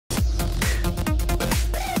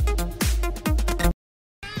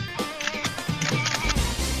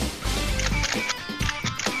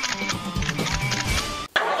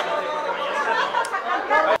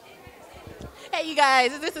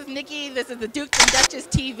guys, this is Nikki. This is the Duke and Duchess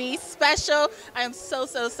TV special. I am so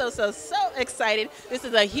excited. This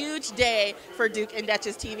is a huge day for Duke and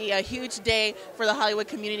Duchess TV, a huge day for the Hollywood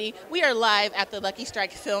community. We are live at the Lucky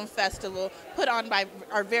Strike Film Festival, put on by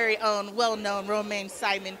our very own well-known Romane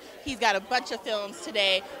Simon. He's got a bunch of films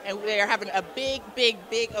today, and we are having a big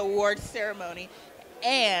award ceremony.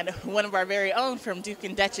 And one of our very own from Duke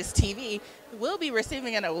and Duchess TV will be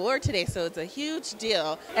receiving an award today, so it's a huge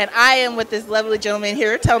deal. And I am with this lovely gentleman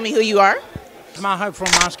here. Tell me who you are. Maha from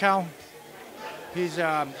Moscow. He's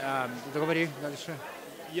договори.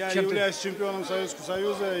 Я являюсь чемпионом Советского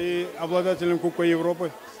Союза и обладателем Кубка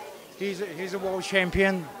Европы. He's a world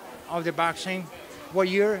champion of the boxing. What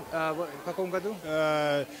year? В каком году?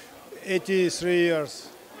 83 years.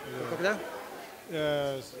 Когда?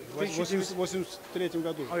 В 83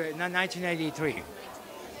 году. Okay, 1983.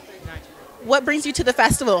 What brings you to the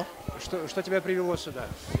festival? Что тебя привело сюда?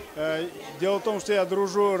 Дело в том, что я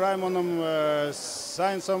дружу с Раймоном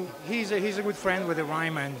Сайнсом. He's a good friend with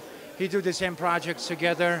Ryman. He do the same projects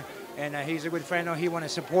together, and he's a good friend. He want to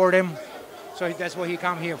support him, so that's what he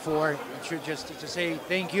come here for. Just to say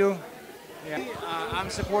thank you. Yeah. I'm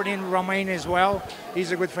supporting Romane as well.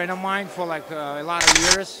 He's a good friend of mine for like a lot of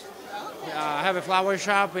years. I have a flower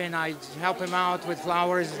shop, and I help him out with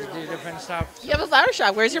flowers, different stuff. You have a flower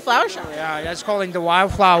shop. Where's your flower shop? Yeah, that's called the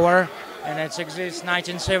Wildflower, and it exists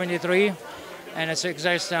 1973, and it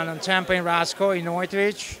exists down in Tampa and Roscoe in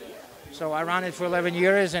Northridge. So I run it for 11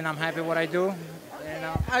 years, and I'm happy what I do. And,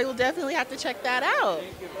 I will definitely have to check that out.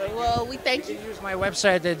 Well, we thank you. Use my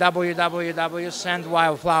website at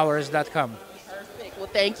www.sendwildflowers.com. Perfect. Well,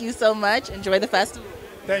 thank you so much. Enjoy the festival.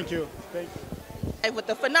 Thank you. Thank you. With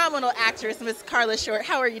the phenomenal actress, Miss Carla Short.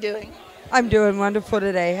 How are you doing? I'm doing wonderful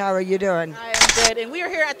today. How are you doing? I am good. And we are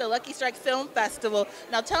here at the Lucky Strike Film Festival.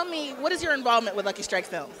 Now tell me, what is your involvement with Lucky Strike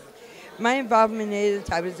Films? My involvement is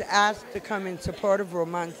I was asked to come in support of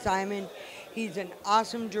Romane Simon. He's an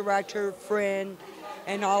awesome director, friend,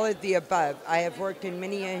 and all of the above. I have worked in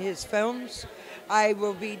many of his films. I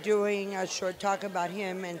will be doing a short talk about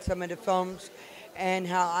him and some of the films and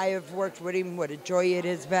how I have worked with him, what a joy it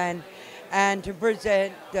has been, and to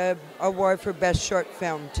present the award for Best Short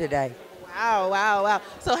Film today. Wow.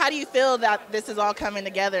 So how do you feel that this is all coming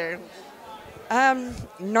together?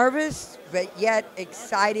 Nervous, but yet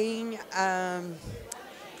exciting.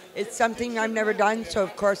 It's something I've never done, so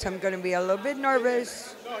of course I'm going to be a little bit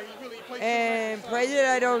nervous. And pray that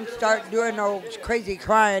I don't start doing no crazy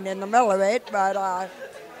crying in the middle of it, but,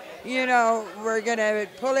 you know, we're going to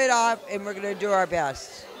pull it off and we're going to do our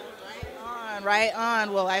best. Right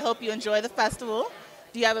on. Well, I hope you enjoy the festival.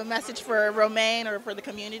 Do you have a message for Romane or for the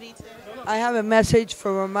community today? I have a message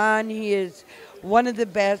for Romane. He is one of the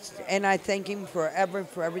best, and I thank him forever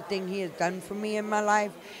for everything he has done for me in my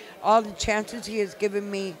life, all the chances he has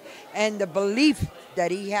given me, and the belief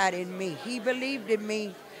that he had in me. He believed in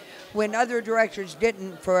me when other directors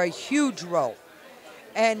didn't for a huge role.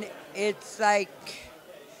 And it's like,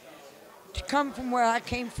 to come from where I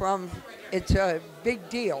came from, it's a big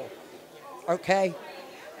deal. Okay,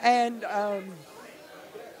 and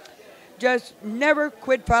just never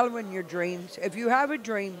quit following your dreams. If you have a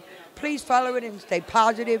dream, please follow it and stay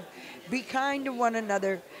positive. Be kind to one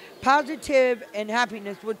another. Positive and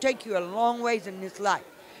happiness will take you a long ways in this life.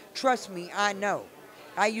 Trust me, I know.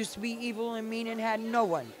 I used to be evil and mean and had no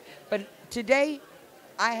one. But today,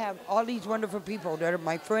 I have all these wonderful people that are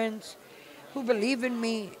my friends who believe in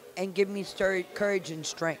me and give me courage and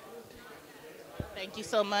strength. Thank you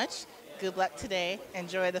so much. Good luck today.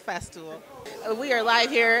 Enjoy the festival. We are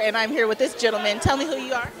live here, and I'm here with this gentleman. Tell me who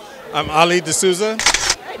you are. I'm Ali D'Souza.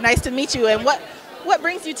 Right, nice to meet you. And what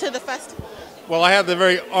brings you to the festival? Well, I have the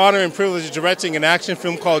very honor and privilege of directing an action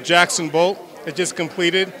film called Jackson Bolt. It just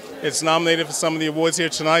completed. It's nominated for some of the awards here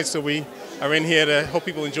tonight, so we are in here to hope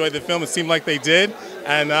people enjoy the film. It seemed like they did,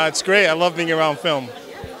 and it's great. I love being around film.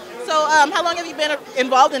 So how long have you been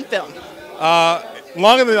involved in film?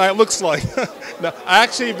 Longer than it looks like. No, I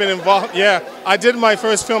actually been involved. Yeah, I did my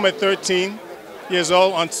first film at 13 years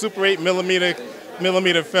old on Super 8 millimeter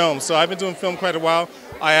film. So I've been doing film quite a while.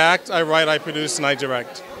 I act, I write, I produce, and I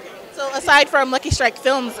direct. So aside from Lucky Strike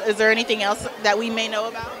Films, is there anything else that we may know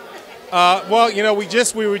about? Well, you know, we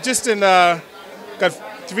were just in got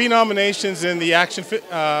 3 nominations in the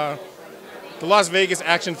the Las Vegas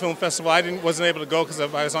Action Film Festival. I wasn't able to go because I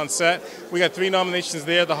was on set. We got 3 nominations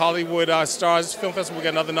there. The Hollywood Stars Film Festival, we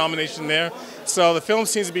got another nomination there. So the film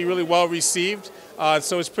seems to be really well received.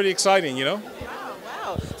 So it's pretty exciting, you know.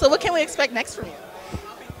 Wow. So what can we expect next from you?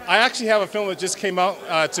 I actually have a film that just came out.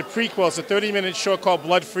 It's a prequel. It's a 30-minute short called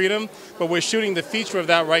Blood Freedom, but we're shooting the feature of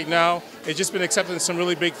that right now. It's just been accepted in some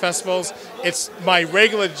really big festivals. It's my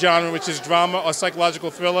regular genre, which is drama or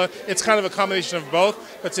psychological thriller. It's kind of a combination of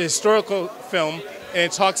both, but it's a historical film, and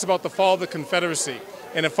it talks about the fall of the Confederacy.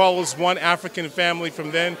 And it follows one African family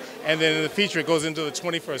from then, and then in the feature it goes into the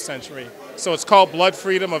 21st century. So it's called Blood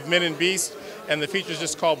Freedom of Men and Beasts, and the feature is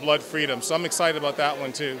just called Blood Freedom. So I'm excited about that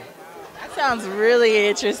one too. That sounds really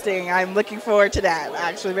interesting. I'm looking forward to that,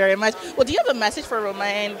 actually, very much. Well, do you have a message for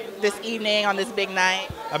Romane this evening on this big night?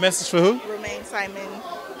 A message for who? Romane Simon.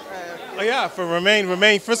 Oh yeah, for Romane.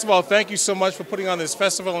 Romane, first of all, thank you so much for putting on this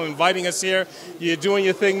festival and inviting us here. You're doing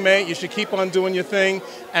your thing, mate. You should keep on doing your thing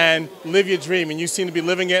and live your dream. And you seem to be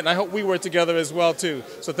living it, and I hope we work together as well, too.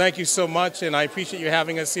 So thank you so much, and I appreciate you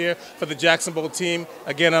having us here for the Jacksonville team.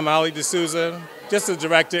 Again, I'm Ali D'Souza. Just the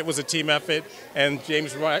director, it was a team effort. And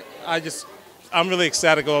James Wright, I'm really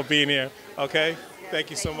ecstatic about being here, okay? Thank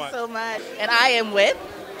you so much. So much. And I am with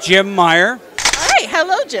Jim Meyer. All right,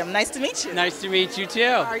 hello, Jim. Nice to meet you. Nice to meet you, too.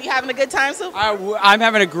 Are you having a good time so far? I'm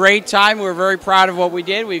having a great time. We're very proud of what we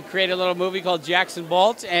did. We created a little movie called Jackson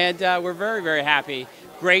Bolt, and we're very, very happy.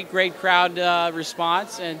 Great crowd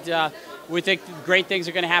response, and we think great things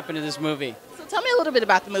are going to happen in this movie. So tell me a little bit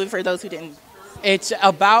about the movie for those who didn't. It's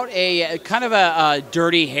about a kind of a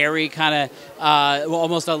dirty, hairy, kind of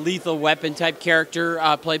almost a Lethal Weapon type character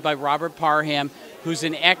played by Robert Parham, who's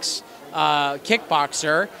an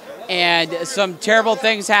ex-kickboxer. And some terrible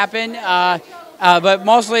things happen, but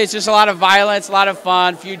mostly it's just a lot of violence, a lot of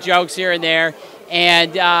fun, a few jokes here and there,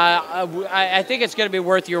 and I think it's going to be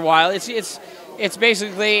worth your while. It's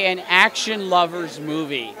basically an action lovers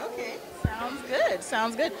movie. Okay, sounds good.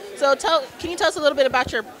 Sounds good. So can you tell us a little bit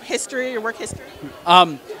about your history, your work history?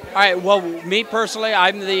 All right. Well, me personally,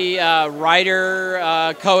 I'm the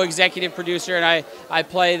writer, co-executive producer, and I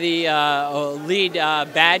play the lead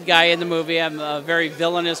bad guy in the movie. I'm a very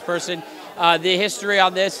villainous person. The history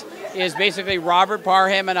on this is basically Robert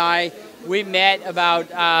Parham and we met about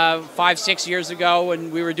 5-6 years ago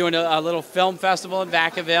when we were doing a little film festival in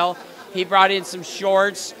Vacaville. He brought in some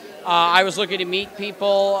shorts. I was looking to meet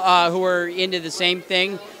people who were into the same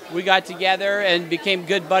thing. We got together and became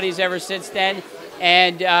good buddies ever since then.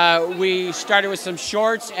 And we started with some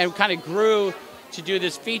shorts and kind of grew to do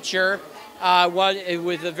this feature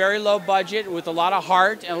with a very low budget, with a lot of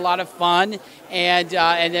heart and a lot of fun. And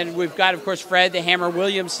then we've got, of course, Fred the Hammer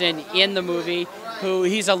Williamson in the movie, who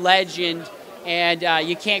he's a legend, and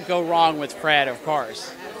you can't go wrong with Fred, of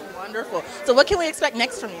course. Wonderful. So what can we expect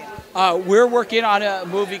next from you? We're working on a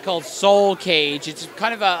movie called Soul Cage. It's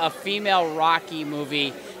kind of a female Rocky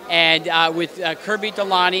movie. And with Kirby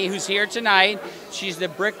Delani, who's here tonight. She's the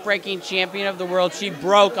brick-breaking champion of the world. She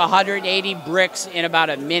broke 180 bricks in about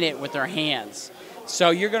a minute with her hands. So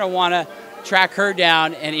you're going to want to track her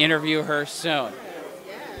down and interview her soon.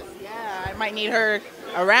 Yes, yeah, I might need her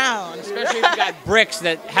around. Especially if you've got bricks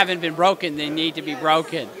that haven't been broken, they need to be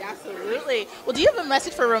broken. Absolutely. Well, do you have a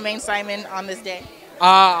message for Romane Simon on this day?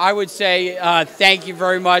 I would say thank you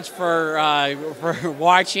very much for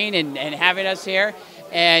watching and having us here.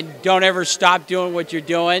 And don't ever stop doing what you're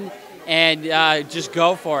doing, and just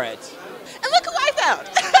go for it. And look who I found.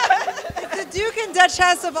 The Duke and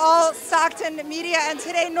Duchess of all Stockton Media, and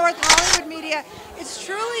today North Hollywood Media. It's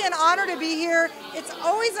truly an honor to be here. It's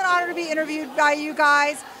always an honor to be interviewed by you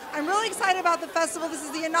guys. I'm really excited about the festival. This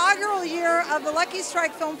is the inaugural year of the Lucky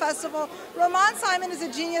Strike Film Festival. Romane Simon is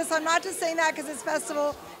a genius. I'm not just saying that because it's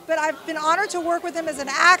festival, but I've been honored to work with him as an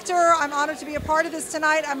actor. I'm honored to be a part of this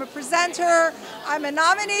tonight. I'm a presenter. I'm a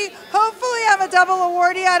nominee. Hopefully I'm a double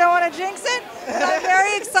awardee. I don't want to jinx it, but I'm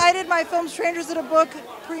very excited. My film Strangers in a Book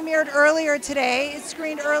premiered earlier today. It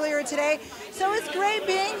screened earlier today. So it's great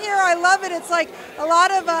being here. I love it. It's like a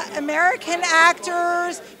lot of American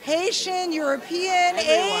actors, Haitian, European,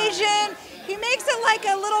 Asian. He makes it like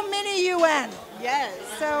a little mini UN. Yes.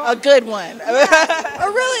 So a good one. Yeah,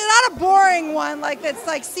 really not a boring one like that's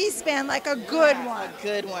like C-SPAN, like a good one. A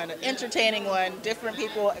good one, an entertaining one, different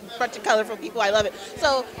people, a bunch of colorful people. I love it.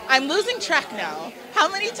 So I'm losing track now. How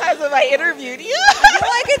many times have I interviewed you?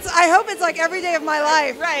 I hope it's like every day of my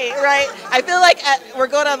life. Right. I feel like we're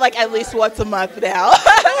going on like at least once a month now.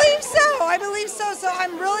 I believe so. So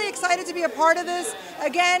I'm really excited to be a part of this.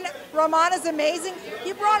 Again, Romane is amazing.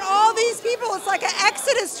 He brought all these people. It's like an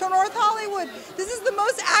exodus to North Hollywood. This is the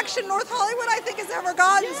most action North Hollywood I think has ever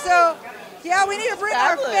gotten. So, yeah, we need to bring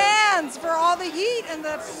our fans for all the heat and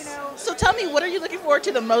the, So tell me, what are you looking forward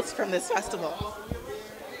to the most from this festival?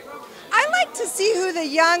 I like to see who the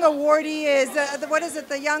young awardee is. What is it?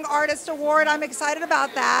 The Young Artist Award. I'm excited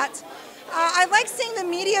about that. I like seeing the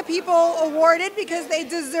media people awarded because they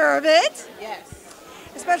deserve it. Yes.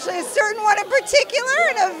 Especially a certain one in particular,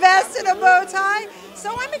 in a vest and a bow tie.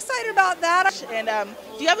 So I'm excited about that. And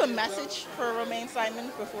do you have a message for Romane Simon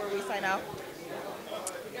before we sign out?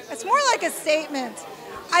 It's more like a statement.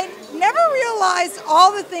 I never realized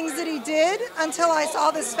all the things that he did until I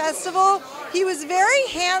saw this festival. He was very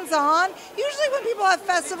hands-on. Usually when people have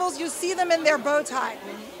festivals, you see them in their bow tie.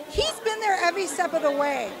 He's been there every step of the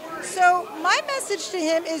way. So my message to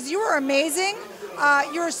him is you are amazing.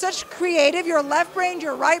 You're such creative. You're left-brained,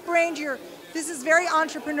 you're right-brained. This is very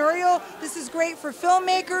entrepreneurial. This is great for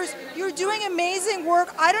filmmakers. You're doing amazing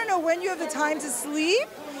work. I don't know when you have the time to sleep.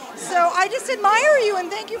 So I just admire you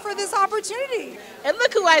and thank you for this opportunity. And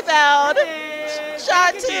look who I found.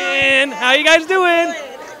 Sean And how you guys doing?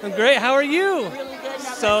 I'm great. How are you? Really good.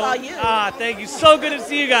 Now So, I saw you. thank you. So good to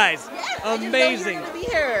see you guys. Yes, Amazing. I didn't know you were gonna be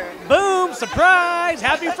here. Boom! Surprise!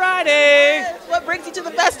 Happy Friday! Yes. What brings you to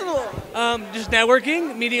the festival? Just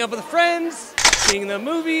networking, meeting up with friends, seeing the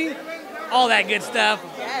movie, all that good stuff.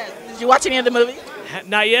 Yes. Did you watch any of the movie?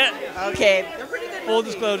 Not yet. Okay. They're pretty good. Full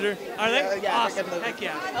disclosure. Are they? Yeah, Awesome. they're good Heck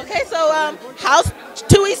yeah. Okay, so how's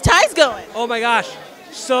Tui's ties going? Oh my gosh,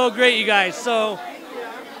 so great, you guys. So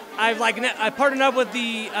I partnered up with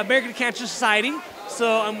the American Cancer Society,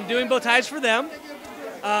 so I'm doing bow ties for them.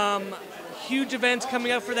 Huge events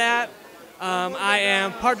coming up for that. I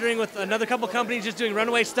am partnering with another couple companies, just doing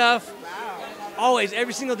runaway stuff. Always,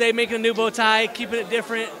 every single day, making a new bow tie, keeping it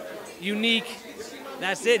different, unique.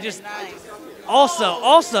 That's it. Just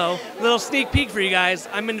also, little sneak peek for you guys.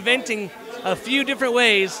 I'm inventing a few different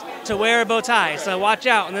ways to wear a bow tie, so watch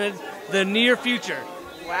out in the near future.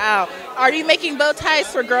 Wow. Are you making bow ties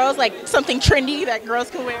for girls, like something trendy that girls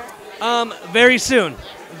can wear? Very soon.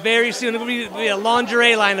 Very soon. It will be a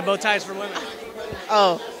lingerie line of bow ties for women.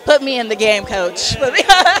 Oh, put me in the game, coach.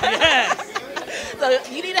 Yes. So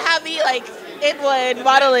you need to have me like in one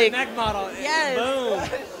modeling. Neck model. Yes.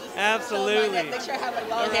 Boom. Absolutely. So, make sure I have like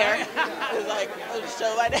long hair. It's like,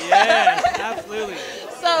 show my neck. Yes, absolutely.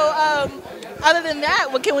 So, other than that,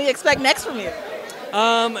 what can we expect next from you?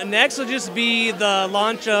 Next will just be the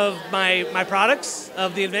launch of my products,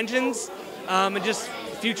 of the inventions, and just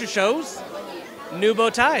future shows, new bow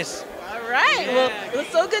ties. All right. Yeah. Well, it was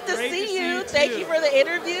so good to Great see you. too. Thank you for the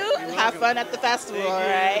interview. Have fun at the festival. Thank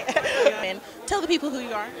all you. right. And tell the people who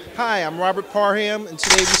you are. Hi, I'm Robert Parham, and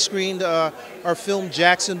today we screened our film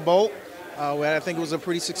Jackson Bolt. I think it was a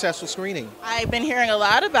pretty successful screening. I've been hearing a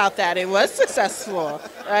lot about that. It was successful.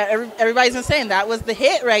 Everybody's been saying that was the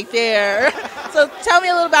hit right there. So tell me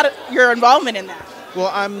a little about your involvement in that.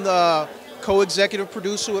 Well, I'm the co-executive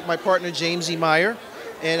producer with my partner James E. Meyer,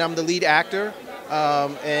 and I'm the lead actor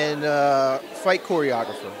and fight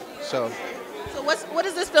choreographer. So what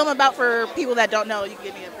is this film about for people that don't know? You can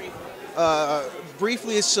give me a brief.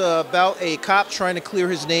 Briefly, it's about a cop trying to clear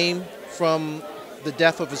his name from the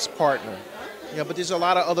death of his partner. But there's a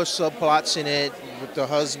lot of other subplots in it with the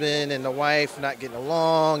husband and the wife not getting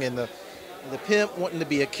along, and the pimp wanting to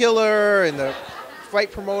be a killer, and the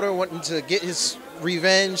fight promoter wanting to get his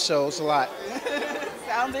revenge. So it's a lot.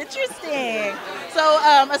 Sounds interesting. So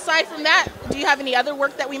aside from that, do you have any other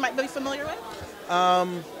work that we might be familiar with?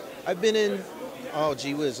 I've been in, oh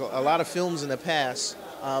gee whiz, a lot of films in the past.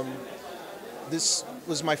 This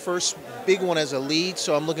was my first big one as a lead,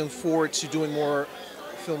 so I'm looking forward to doing more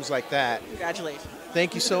films like that. Congratulations.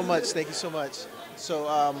 Thank you so much. Thank you so much. So,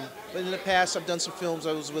 but in the past, I've done some films.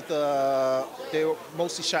 I was with, they were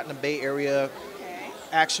mostly shot in the Bay Area,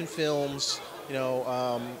 action films.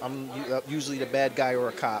 I'm usually the bad guy or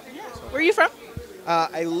a cop. So. Where are you from?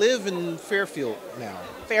 I live in Fairfield now.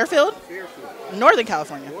 Fairfield? Fairfield. Northern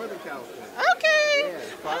California. Northern California. Okay. Yeah,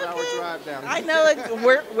 5-hour drive down. I know it.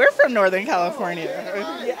 We're from Northern California.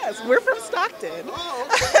 Yes, we're from Stockton. Oh,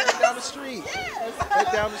 okay. Right down the street. Yes.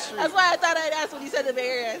 Right down the street. That's why I thought I'd ask when you said the Bay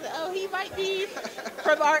Area. I said, oh, he might be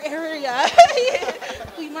from our area.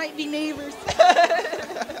 We might be neighbors.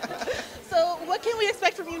 So what can we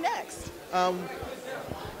expect from you next?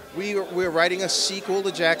 We're writing a sequel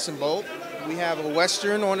to Jackson Bolt. We have a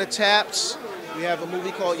Western on the taps. We have a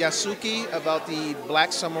movie called Yasuki about the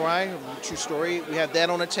black samurai, a true story. We have that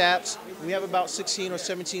on the taps. We have about 16 or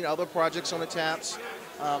 17 other projects on the taps.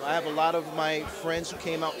 I have a lot of my friends who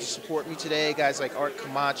came out to support me today, guys like Art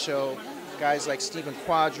Camacho, guys like Stephen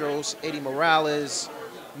Quadros, Eddie Morales,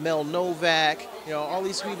 Mel Novak. All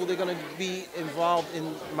these people, they're going to be involved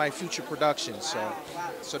in my future productions.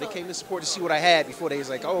 So they came to support to see what I had before they was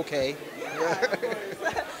like, oh, okay.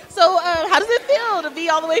 So how does it feel to be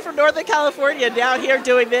all the way from Northern California down here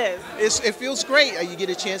doing this? It feels great. You get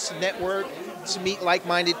a chance to network, to meet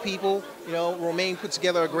like-minded people. You know, Romane put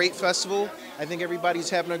together a great festival. I think everybody's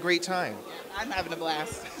having a great time. I'm having a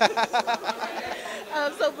blast.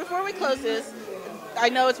 So before we close this, I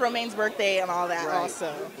know it's Romane's birthday and all that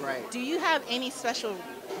also. Right. Do you have any special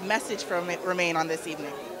message from Romane on this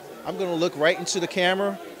evening? I'm going to look right into the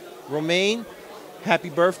camera. Romane, happy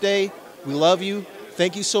birthday. We love you.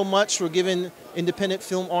 Thank you so much for giving independent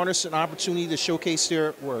film artists an opportunity to showcase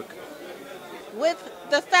their work. With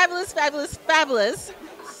the fabulous, fabulous, fabulous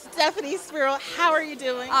Stephanie Spiro, how are you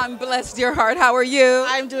doing? I'm blessed, dear heart. How are you?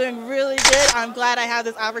 I'm doing really good. I'm glad I have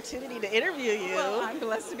this opportunity to interview you. Well, I'm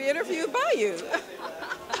blessed to be interviewed by you.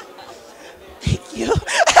 Thank you.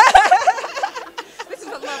 This is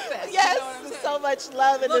a love fest. Yes, you know what I'm saying? so much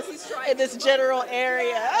love in this general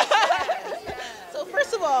area. So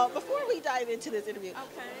first of all, before we dive into this interview,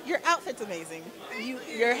 your outfit's amazing.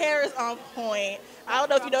 Your hair is on point. I don't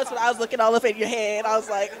know if you noticed, but I was looking all up in your head. I was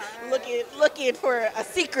like looking for a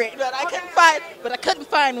secret, but I couldn't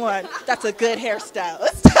find one. That's a good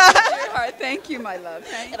hairstylist. Dear heart, thank you, my love.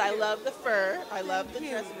 Thank and I love the fur. I love the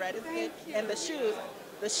dress. Red is good, and the shoes.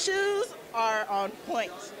 The shoes are on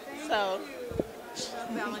point. So.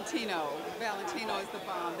 Valentino is the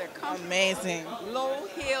bomb. They're comfortable. Amazing. Low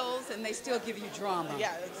heels, and they still give you drama.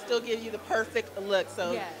 Yeah, it still gives you the perfect look.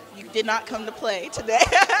 So yes. You did not come to play today.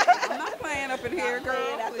 I'm not playing up in here,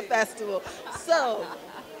 girl. At the festival. So,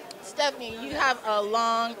 Stephanie, you have a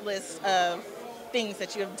long list of things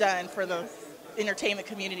that you have done for the entertainment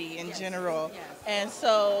community in general. Yes. And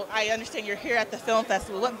so I understand you're here at the film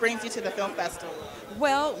festival. What brings you to the film festival?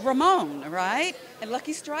 Well, Ramon, right? And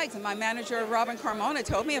Lucky Strikes, and my manager, Robin Carmona,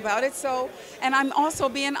 told me about it. So, and I'm also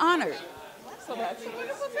being honored. So that's a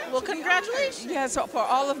beautiful thing. Well, congratulations. Yeah, so for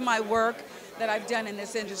all of my work that I've done in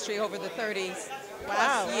this industry over the 30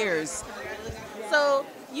 plus years. So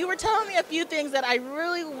you were telling me a few things that I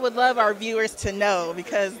really would love our viewers to know,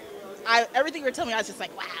 because everything you were telling me, I was just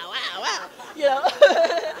like, wow, you know.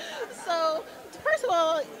 So first of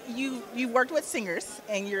all, you worked with singers,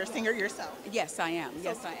 and you're a singer yourself. Yes, I am.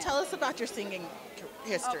 Yes, I am. Tell us about your singing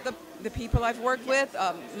history. The people I've worked with,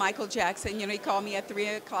 Michael Jackson, you know, he called me at 3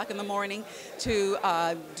 o'clock in the morning to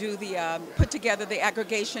put together the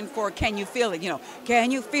aggregation for Can You Feel It? You know,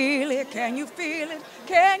 can you feel it? Can you feel it?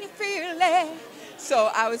 Can you feel it?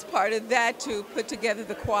 So I was part of that to put together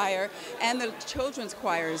the choir and the children's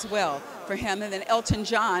choir as well for him. And then Elton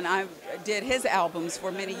John, I did his albums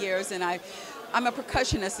for many years, and I'm a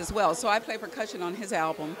percussionist as well, so I play percussion on his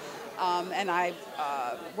album. And I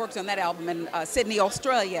worked on that album in Sydney,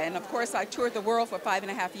 Australia. And of course, I toured the world for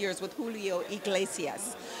 5.5 years with Julio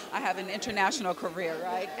Iglesias. I have an international career,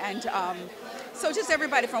 right? And so just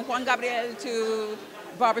everybody from Juan Gabriel to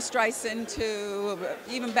Barbra Streisand to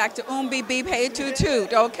even back to Beep Beep Hey Toot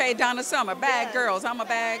Toot. Okay, Donna Summer, Bad Girls. I'm a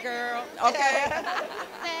bad girl. Okay.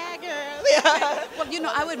 Bad girl. Yeah. Well, you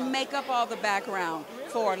know, I would make up all the background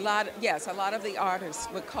for a lot of the artists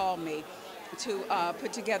would call me to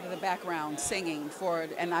put together the background singing for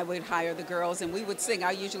it, and I would hire the girls and we would sing.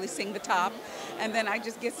 I usually sing the top, and then I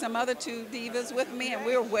just get some other two divas with me and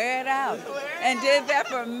we'll wear it out. And did that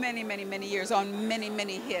for many, many, many years on many,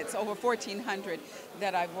 many hits, over 1,400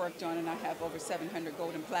 that I've worked on, and I have over 700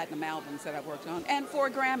 gold and platinum albums that I've worked on, and 4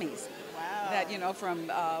 Grammys. Wow. That, you know, from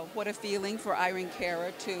What a Feeling for Irene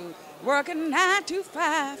Cara to Working 9 to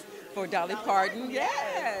 5 for Dolly Parton.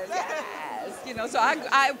 Yes. You know, so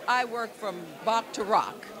I work from Bach to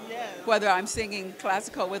rock. Yes. Whether I'm singing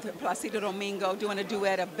classical with Placido Domingo, doing a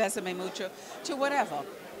duet of Bésame Mucho, to whatever.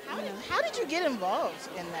 How did you get involved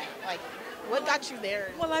in that? Like, what got you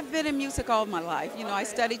there? Well, I've been in music all my life. You know, I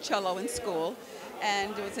studied cello in school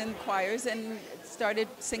and was in choirs and started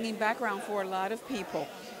singing background for a lot of people.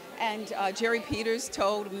 And Jerry Peters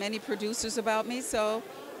told many producers about me, so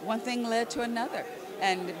one thing led to another.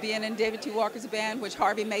 And being in David T. Walker's band, which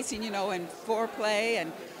Harvey Mason, you know, and Foreplay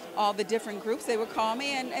and all the different groups, they would call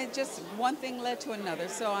me, and just one thing led to another.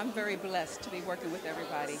 So I'm very blessed to be working with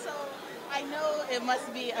everybody. So I know it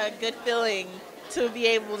must be a good feeling to be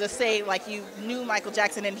able to say, like, you knew Michael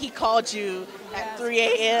Jackson and he called you at 3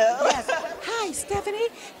 a.m. Yes. Hi, Stephanie,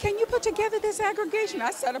 can you put together this aggregation?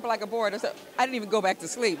 I set up like a board. I didn't even go back to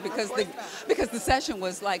sleep because the session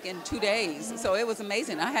was like in 2 days. So it was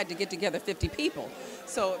amazing. I had to get together 50 people.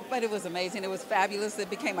 So, but it was amazing. It was fabulous. It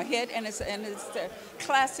became a hit, and it's a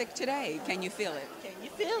classic today. Can you feel it? Can you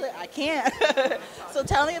feel it? I can't. So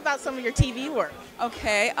tell me about some of your TV work.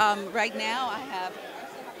 Okay. Right now I have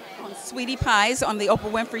on Sweetie Pies on the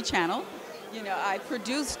Oprah Winfrey Channel. You know, I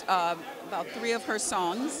produced about 3 of her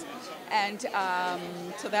songs, and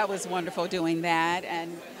so that was wonderful doing that.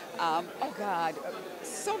 And oh God,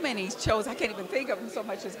 so many shows. I can't even think of them. So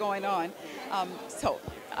much is going on. So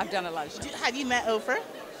I've done a lot of shows. Have you met Oprah?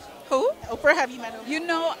 Who? Oprah, have you met Oprah? You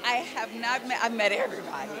know, I have not met, I've met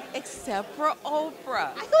everybody except for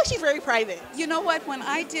Oprah. I feel like she's very private. You know what, when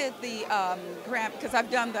I did the Grammy, because I've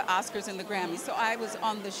done the Oscars and the Grammys, so I was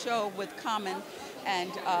on the show with Common and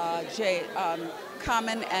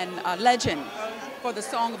Legend for the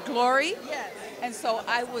Song of Glory. Yes. And so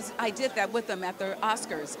I did that with them at the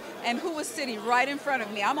Oscars. And who was sitting right in front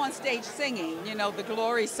of me? I'm on stage singing, you know, the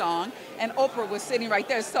Glory song, and Oprah was sitting right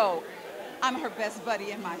there. So I'm her best buddy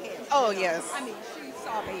in my head. Oh, yes. I mean, she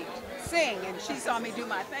saw me sing and she saw me do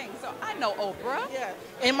my thing. So I know Oprah. Yeah.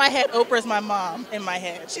 In my head, Oprah's my mom in my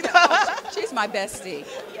head. She's my bestie.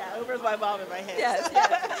 Yeah, Oprah's my mom in my head. Yes,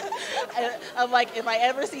 yes. I'm like, if I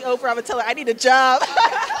ever see Oprah, I'm going to tell her I need a job.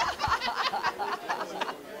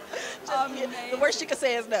 The worst she could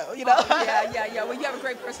say is no, you know? Yeah. Well, you have a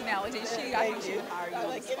great personality. I think she would hire you. I'm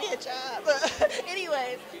like, give me a job.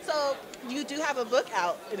 Anyway, so you do have a book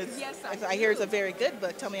out. Yes, I hear it's a very good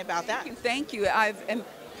book. Tell me about that. Thank you. I've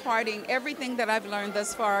imparting everything that I've learned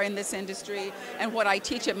thus far in this industry and what I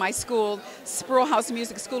teach at my school, Sproul House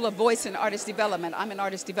Music School of Voice and Artist Development. I'm an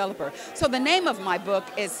artist developer. So the name of my book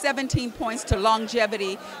is 17 Points to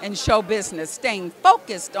Longevity in Show Business, Staying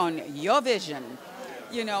Focused on Your Vision.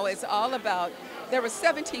 You know, it's all about, there were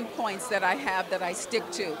 17 points that I have that I stick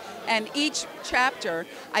to. And each chapter,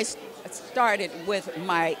 I started with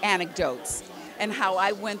my anecdotes and how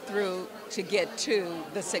I went through to get to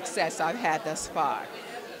the success I've had thus far.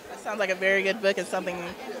 That sounds like a very good book and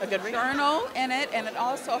a good read. Journal in it, and it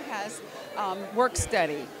also has work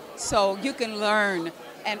study. So you can learn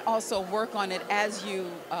and also work on it as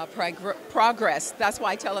you progress. That's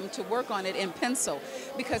why I tell them to work on it in pencil,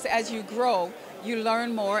 because as you grow, you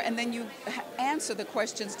learn more, and then you answer the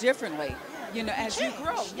questions differently, you know, as you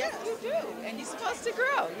grow. Yes, you do, and you're supposed to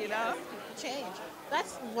grow, you know. Change.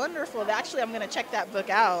 That's wonderful. Actually, I'm going to check that book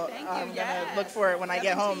out. Thank you. I'm going to look for it when I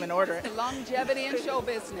get home and order it. Longevity in Show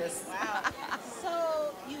Business. Wow.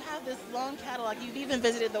 So you have this long catalog. You've even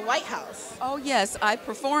visited the White House. Oh, yes. I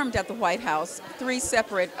performed at the White House, 3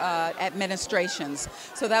 separate administrations.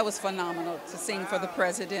 So that was phenomenal to sing for the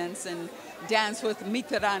presidents and dance with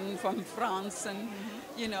Mitterrand from France and,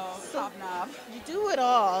 you know, hobnob. You do it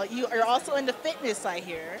all. You are also into fitness, I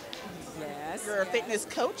hear. Yes. You're a fitness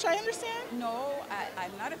coach, I understand? No,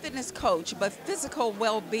 I'm not a fitness coach, but physical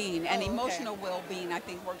well-being and emotional well-being, I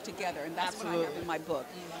think, work together, and that's what I have in my book.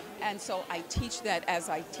 And so I teach that as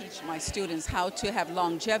I teach my students how to have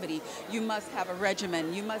longevity. You must have a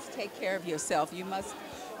regimen. You must take care of yourself. You must,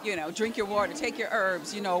 you know, drink your water, take your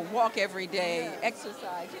herbs, you know, walk every day,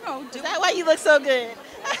 exercise, you know. Is that why you look so good?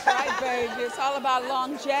 That's right, baby. It's all about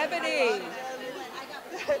longevity.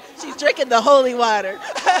 She's drinking the holy water.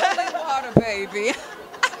 Holy water, baby.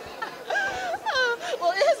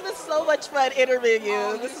 Well, it has been so much fun interviewing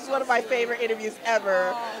you. This is one of my favorite interviews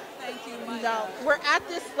ever. Oh, thank you, my Now, we're at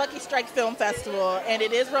this Lucky Strike Film Festival, and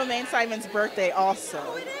it is Romane Simon's birthday also.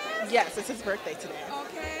 Oh, it is? Yes, it's his birthday today.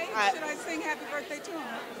 Okay. Should I sing happy birthday to him?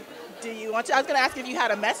 Do you want to? I was going to ask if you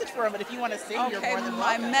had a message for him, but if you want to sing, you're more than welcome.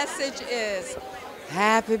 My message is,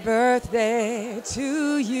 happy birthday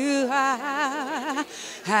to you.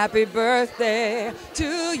 Happy birthday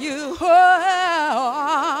to you.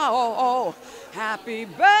 Oh, happy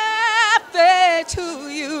birthday to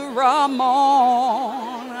you,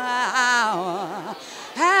 Ramon.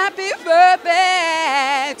 Happy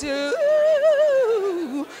birthday to you.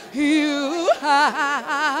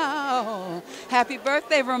 happy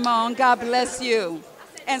birthday, Ramon. God bless you.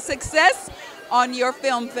 And success on your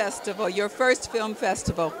film festival, your first film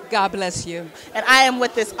festival. God bless you. And I am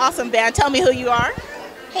with this awesome band. Tell me who you are.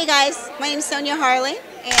 Hey guys, my name is Sonia Harley,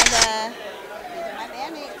 and these are my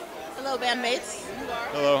bandmates. Hello, bandmates.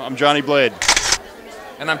 Hello, I'm Johnny Blade.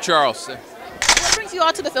 And I'm Charles. What brings you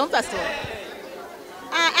all to the film festival?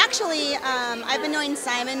 Actually, I've been knowing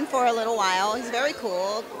Simon for a little while. He's very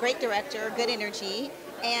cool, great director, good energy,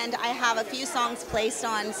 and I have a few songs placed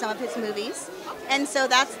on some of his movies. And so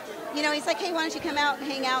that's, you know, he's like, hey, why don't you come out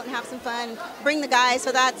and hang out and have some fun, bring the guys,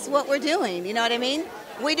 so that's what we're doing, you know what I mean?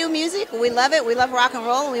 We do music, we love it, we love rock and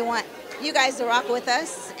roll, and we want you guys to rock with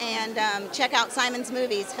us and check out Simon's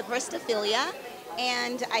movies, Hybristophilia,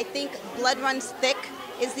 and I think Blood Runs Thick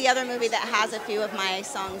is the other movie that has a few of my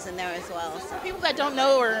songs in there as well. So for people that don't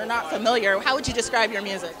know or are not familiar, how would you describe your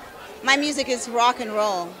music? My music is rock and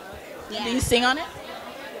roll. Yeah. Do you sing on it?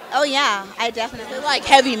 Oh yeah, I definitely. Is it like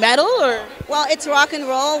heavy metal or? Well, it's rock and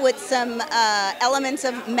roll with some elements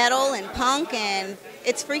of metal and punk, and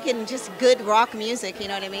it's freaking just good rock music. You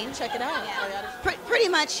know what I mean? Check it out. Yeah. Pretty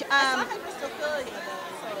much. I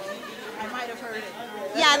might have heard heard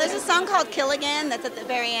it. Yeah, there's a song called Kill Again that's at the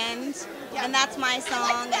very end. Yeah. And that's my song.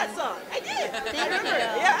 I like that song. I did. Thank I remember you. it.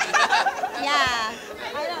 Yeah. Yeah.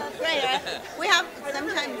 I know, it's great, right? We have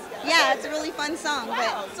sometimes, yeah, it's a really fun song.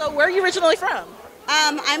 Wow. So where are you originally from?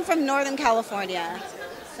 I'm from Northern California.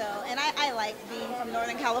 So, and I like being from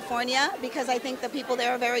Northern California because I think the people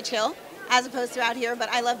there are very chill as opposed to out here, but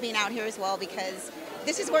I love being out here as well because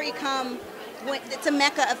this is where you come. It's a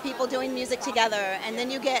mecca of people doing music together, and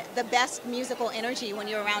then you get the best musical energy when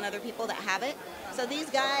you're around other people that have it. So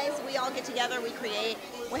these guys, we all get together, we create,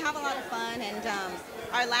 we have a lot of fun, and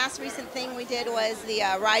our last recent thing we did was the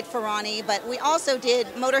Ride for Ronnie, but we also did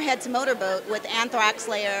Motorhead's Motorboat with Anthrax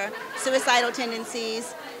Slayer, Suicidal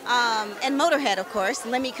Tendencies, and Motorhead, of course.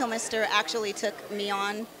 Lemmy Kilmister actually took me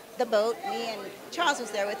on the boat. Me and Charles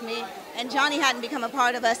was there with me, and Johnny hadn't become a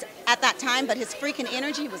part of us at that time, but his freaking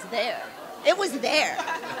energy was there. It was there.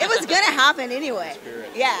 It was gonna happen anyway.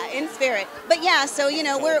 Yeah, in spirit. But yeah, so you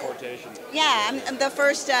know I'm the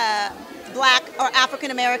first Black or African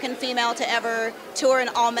American female to ever tour an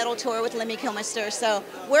all-metal tour with Lemmy Kilmister. So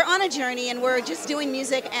we're on a journey, and we're just doing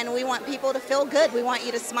music, and we want people to feel good. We want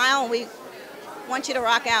you to smile, and we want you to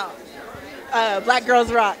rock out. Black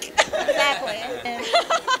girls rock. Exactly.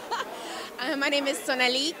 My name is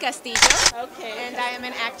Sonali Castillo. Okay. And I am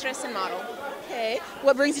an actress and model. Okay.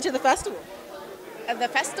 What brings you to the festival? The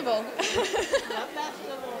festival. The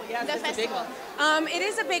festival. Yes, The it's festival. a big one. It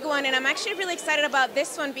is a big one, and I'm actually really excited about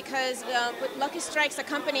this one because with Lucky Strikes, a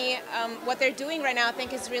company, what they're doing right now I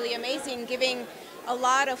think is really amazing, giving a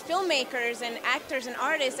lot of filmmakers and actors and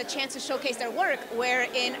artists a chance to showcase their work, where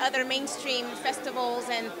in other mainstream festivals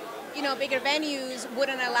and bigger venues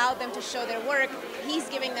wouldn't allow them to show their work. He's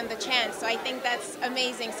giving them the chance, so I think that's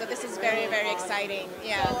amazing. So this is very, very exciting.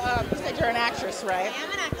 Yeah. So, you said you're an actress, right? I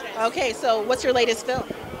am an actress. Okay, so what's your latest film?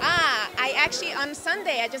 I actually, on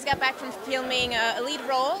Sunday, I just got back from filming a lead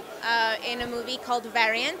role in a movie called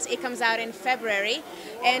Variant. It comes out in February,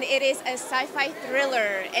 and it is a sci-fi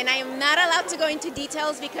thriller. And I am not allowed to go into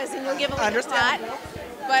details because then you'll give away the plot.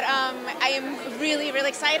 But I am really, really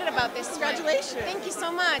excited about this. Congratulations. Thank you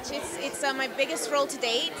so much. It's my biggest role to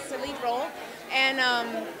date. It's a lead role.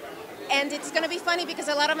 And it's going to be funny because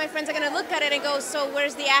a lot of my friends are going to look at it and go, so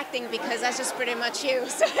where's the acting? Because that's just pretty much you.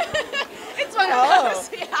 So it's one of those.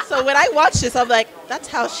 Yeah. So when I watch this, I'm like, that's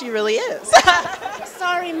how she really is.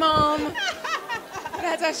 Sorry, Mom.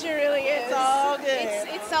 That's how she really is. It's all good.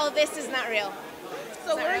 It's all this is not real.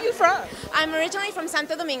 So where are you from? I'm originally from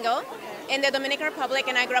Santo Domingo in the Dominican Republic,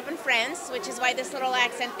 and I grew up in France, which is why this little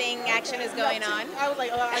accent thing action is going on. I was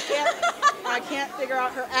like, I can't figure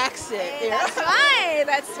out her accent. Hey, that's why.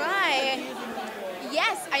 That's why.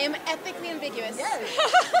 Yes, I am ethically ambiguous. Yes,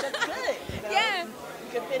 that's good. Yeah.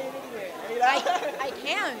 You can fit in anywhere. I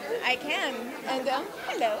can. And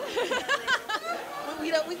hello.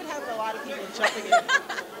 We've been having a lot of people jumping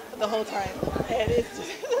in the whole time, and it's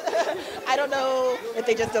just, I don't know if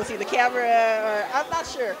they just don't see the camera, or I'm not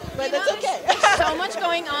sure, but that's okay. There's so much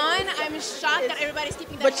going on. I'm shocked that everybody's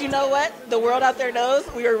keeping that. But you know what? The world out there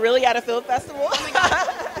knows we were really at a film festival. Oh my god.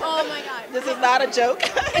 Oh my god. This is not a joke.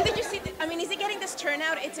 And did you see? Is it getting this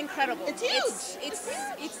turnout? It's incredible. It's huge.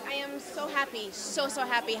 It's. I am so happy, so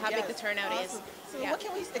happy how big the turnout is. So what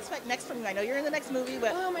can we expect next from you? I know you're in the next movie,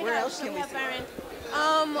 but where else can we see?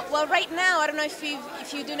 Well, right now, I don't know if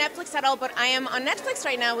you do Netflix at all, but I am on Netflix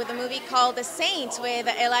right now with a movie called The Saint with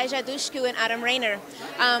Elijah Dushku and Adam Rayner.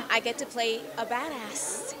 I get to play a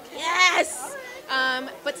badass. Yes!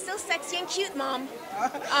 But still sexy and cute, Mom.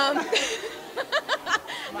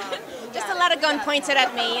 Just a lot of gun pointed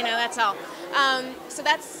at me, that's all. So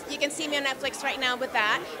you can see me on Netflix right now with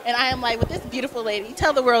that. And I am with this beautiful lady.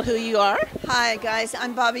 Tell the world who you are. Hi guys,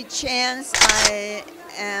 I'm Bobby Chance. I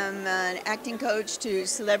am an acting coach to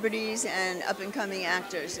celebrities and up-and-coming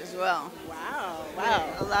actors as well. Wow.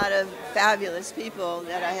 A lot of fabulous people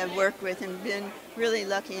that I have worked with and been really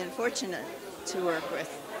lucky and fortunate to work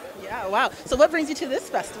with. Yeah, wow. So what brings you to this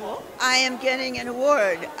festival? I am getting an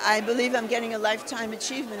award. I believe I'm getting a Lifetime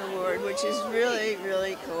Achievement Award, which is really,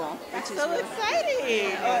 really cool. That's so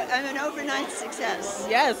exciting. I'm an overnight success.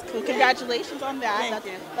 Yes, cool. Congratulations on that. Thank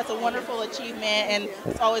you. That's a wonderful achievement, and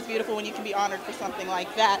it's always beautiful when you can be honored for something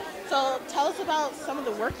like that. So tell us about some of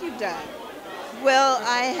the work you've done. Well,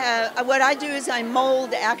 what I do is I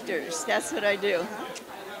mold actors. That's what I do.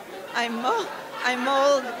 I mold.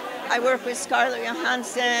 I work with Scarlett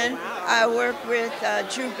Johansson. I work with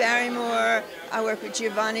Drew Barrymore. I work with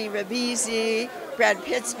Giovanni Ribisi. Brad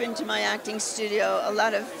Pitt's been to my acting studio. A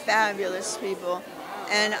lot of fabulous people.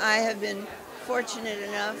 And I have been fortunate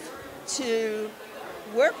enough to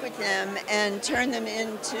work with them and turn them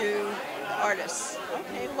into artists.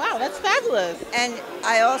 Okay, wow, that's fabulous. And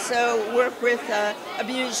I also work with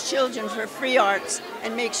abused children for free arts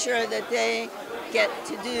and make sure that they get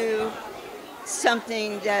to do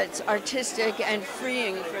something that's artistic and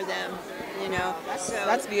freeing for them, you know. So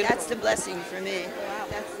that's beautiful. That's the blessing for me. Wow.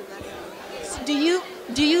 That's the blessing. So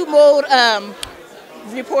do you mold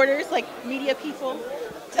reporters, like media people?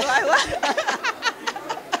 Do I what?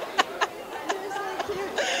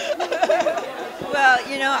 Well,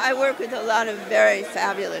 you know, I work with a lot of very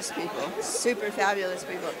fabulous people, super fabulous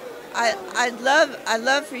people. I'd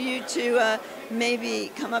love for you to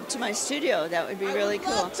maybe come up to my studio. That would be really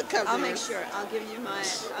cool. I'll make sure. I'll give you my.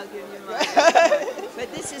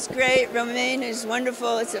 But this is great. Romane is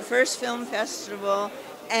wonderful. It's the first film festival,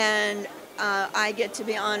 and I get to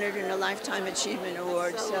be honored in a Lifetime Achievement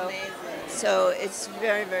Award. So it's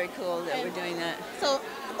very, very cool that we're doing that. So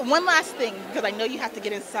one last thing, because I know you have to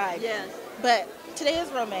get inside. Yes. But today is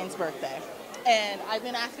Romane's birthday. And I've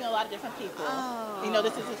been asking a lot of different people. Oh. You know,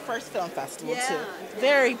 this is his first film festival, Yeah. too.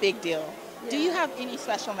 Very big deal. Yeah. Do you have any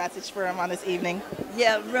special message for him on this evening?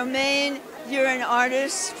 Yeah, Romane, you're an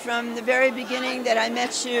artist from the very beginning that I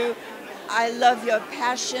met you. I love your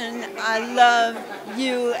passion. I love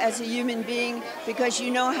you as a human being because you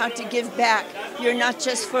know how to give back. You're not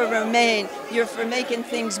just for Romane, you're for making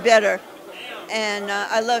things better. And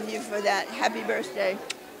I love you for that. Happy birthday.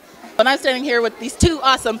 And I'm standing here with these two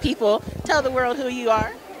awesome people. Tell the world who you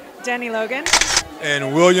are. Danny Logan.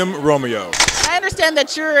 And William Romeo. I understand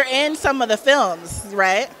that you're in some of the films,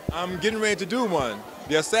 right? I'm getting ready to do one,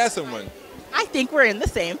 the assassin one. I think we're in the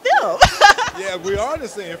same film. Yeah, we are in the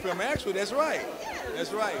same film. Actually, that's right.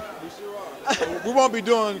 That's right. We sure are. So we won't be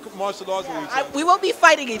doing martial arts with each other. We won't be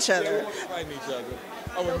fighting each other. Yeah, we won't be fighting each other.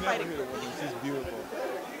 I would never hit a woman. She's beautiful.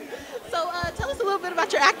 So tell us a little bit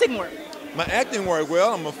about your acting work. My acting work,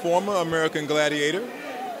 well, I'm a former American gladiator.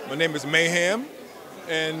 My name is Mayhem.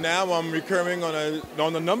 And now I'm recurring on the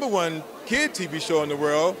 #1 kid TV show in the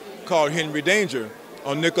world called Henry Danger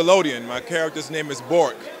on Nickelodeon. My character's name is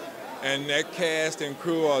Bork. And that cast and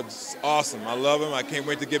crew are just awesome. I love them. I can't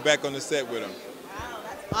wait to get back on the set with them.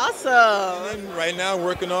 Awesome. And then right now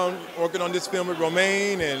working on this film with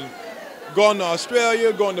Romane and going to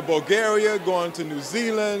Australia, going to Bulgaria, going to New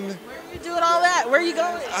Zealand. Where are you doing all that? Where are you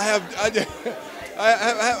going?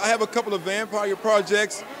 I have a couple of vampire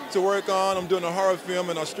projects to work on. I'm doing a horror film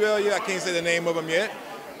in Australia. I can't say the name of them yet.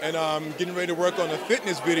 And I'm getting ready to work on a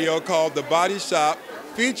fitness video called The Body Shop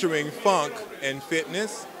featuring funk and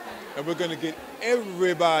fitness. And we're going to get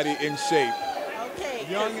everybody in shape,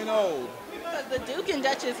 young and old. The Duke and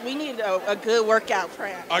Duchess, we need a good workout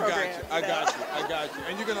program. I got you.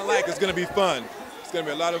 And you're going to like it. It's going to be fun. It's going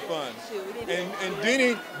to be a lot of fun. And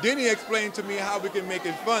Denny explained to me how we can make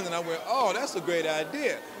it fun, and I went, oh, that's a great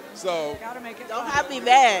idea. So gotta make it. Don't have me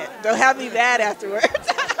mad. Don't have me mad afterwards.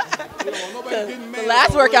 The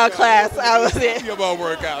last workout class I was in. About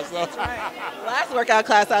workouts. So. Last workout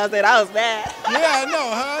class I was in, I was mad. Yeah,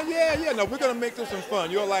 no, huh? Yeah. No, we're gonna make this some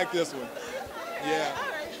fun. You'll like this one. Yeah.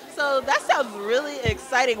 So that sounds really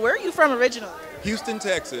exciting. Where are you from originally? Houston,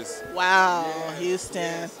 Texas. Wow, Houston.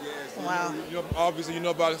 Yes. Wow. Obviously, you know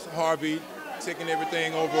about Harvey taking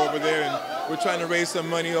everything over there, and we're trying to raise some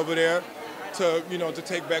money over there to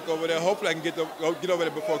take back over there. Hopefully, I can get over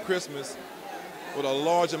there before Christmas with a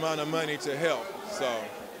large amount of money to help. So.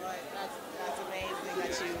 That's amazing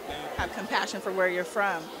that you have compassion for where you're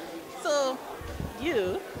from. So,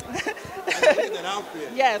 you. That outfit.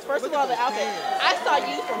 Yes, first of all, the outfit. I saw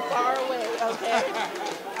you from far away, okay?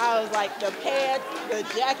 I was like, the pants, the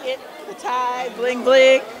jacket, the tie, bling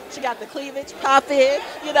bling. She got the cleavage popping,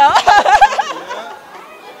 you know?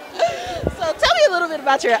 So tell me a little bit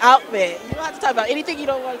about your outfit. You don't have to talk about anything you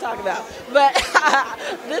don't want to talk about. But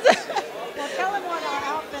this is... Well, tell them what our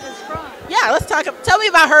outfit is from. Yeah, let's talk. Tell me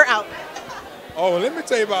about her outfit. Oh, let me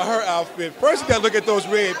tell you about her outfit. First, you gotta look at those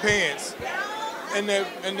red pants and that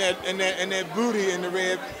booty in the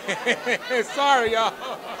red pants. Sorry, y'all.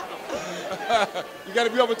 You gotta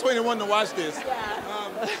be over 21 to watch this.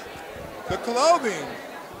 The clothing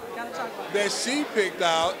that she picked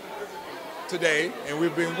out today, and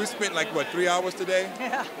we spent like what 3 hours today.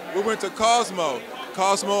 Yeah. We went to Cosmo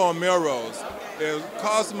on Melrose. There's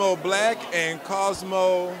Cosmo Black and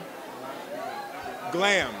Cosmo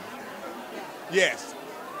Glam. Yes.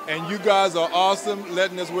 And you guys are awesome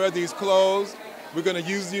letting us wear these clothes. We're going to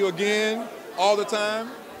use you again all the time.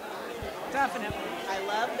 Definitely. I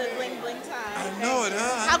love the bling bling tie. I know it,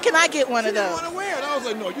 huh? How can I get one of those? I want to wear it. I was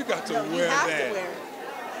like, no, you got to wear you have that. to wear it.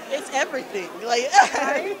 It's everything. Like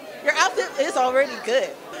your outfit is already good.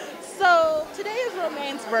 So today is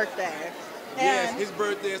Romane's birthday. Yes, his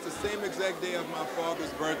birthday is the same exact day of my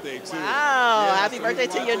father's birthday, too. Wow, Yeah, happy so birthday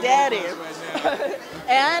he's to your watching daddy. right now.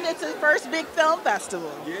 And it's his first big film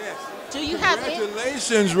festival. Yes. Do you have any?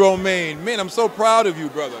 Congratulations, Romane. Man, I'm so proud of you,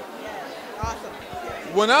 brother. Awesome.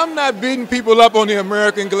 When I'm not beating people up on the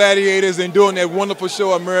American Gladiators and doing that wonderful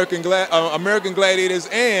show, American Gladiators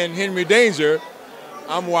and Henry Danger,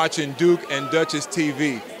 I'm watching Duke and Duchess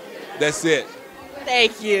TV. That's it.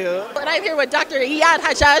 Thank you. And I'm here with Dr. Iyad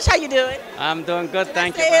Hajjaj. How you doing? I'm doing good,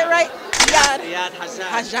 thank you. Say it right. Iyad. Iyad Hajjaj.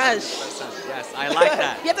 Hajjaj. Yes, I like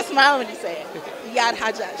that. You have to smile when you say it. Iyad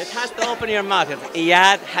Hajjaj. It has to open your mouth. It's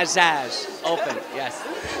Iyad Hajjaj. Open, yes.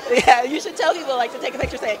 Yeah, you should tell people like to take a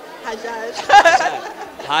picture saying Hajjaj.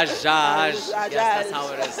 Hajjaj. Yes, that's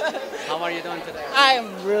how it is. How are you doing today? I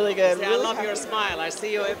am really good. See, really I love happy. your smile. I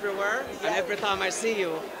see you everywhere, and every time I see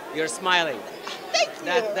you, you're smiling. Thank you.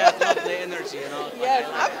 That lovely energy, you know. Yes,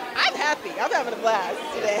 I'm happy. I'm having a blast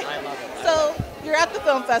today. I love it. So you're at the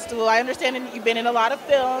film festival. I understand that you've been in a lot of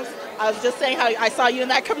films. I was just saying how I saw you in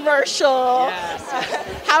that commercial.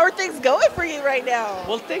 Yes. How are things going for you right now?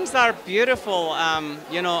 Well, things are beautiful.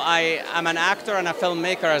 You know, I'm an actor and a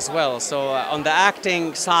filmmaker as well. So on the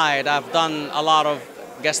acting side, I've done a lot of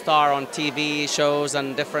guest star on TV shows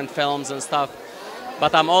and different films and stuff.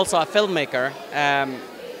 But I'm also a filmmaker.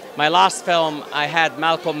 My last film, I had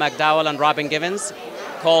Malcolm McDowell and Robin Givens,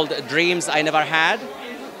 called Dreams I Never Had.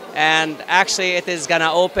 And actually, it is going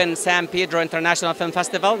to open San Pedro International Film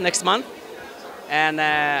Festival next month. And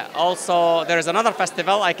also, there is another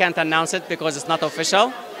festival. I can't announce it because it's not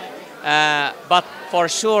official. But for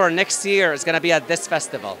sure, next year, it's going to be at this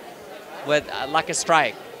festival with Lucky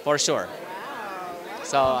Strike, for sure.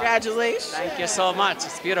 So, congratulations. Thank you so much.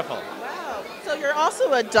 It's beautiful. Wow. So you're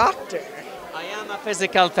also a doctor. I am a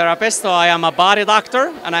physical therapist, so I am a body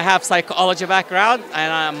doctor, and I have psychology background,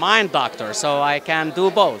 and I'm a mind doctor, so I can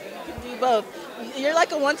do both. You can do both. You're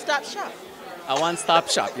like a one-stop shop. A one-stop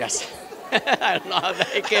shop, yes. I don't know how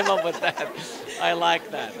they came up with that. I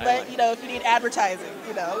like that. But, you know, if you need advertising,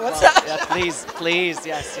 you know, what's Well, up? yeah, please,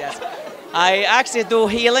 yes. I actually do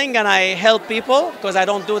healing, and I help people, because I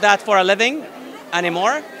don't do that for a living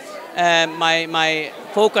anymore. My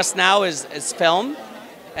focus now is film.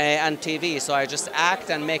 And TV, so I just act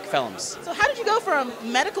and make films. So how did you go from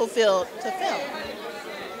medical field to film?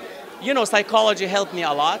 You know, psychology helped me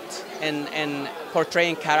a lot in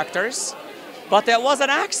portraying characters, but it was an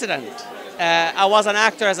accident. I was an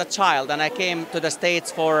actor as a child, and I came to the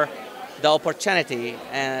States for the opportunity,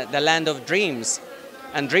 the land of dreams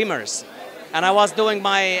and dreamers. And I was doing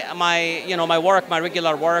my work, my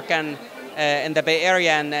regular work, and in the Bay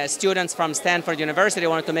Area, and students from Stanford University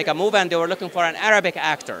wanted to make a movie, and they were looking for an Arabic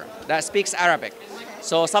actor that speaks Arabic.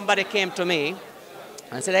 So somebody came to me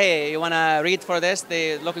and said, hey, you want to read for this?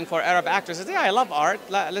 They're looking for Arab actors. I said, yeah, I love art.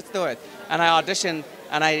 Let's do it. And I auditioned,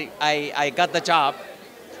 and I got the job,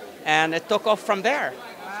 and it took off from there.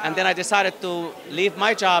 And then I decided to leave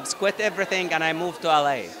my jobs, quit everything, and I moved to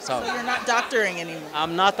LA. So you're not doctoring anymore?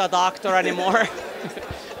 I'm not a doctor anymore.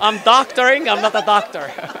 I'm doctoring, I'm not a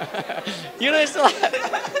doctor. You know, it's like,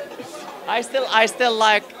 I still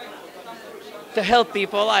like to help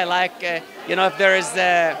people. I like, you know, if there is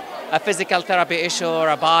a physical therapy issue or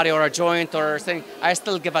a body or a joint or thing, I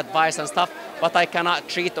still give advice and stuff, but I cannot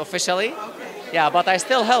treat officially. Yeah, but I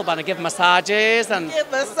still help and I give massages and... Give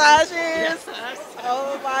massages? Yes.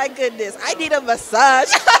 Oh my goodness, I need a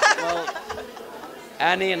massage. Well,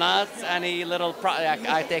 any nuts, any little...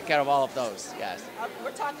 I take care of all of those, yes.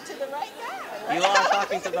 We're talking to the right guy. You are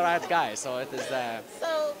talking to the right guy, so it is...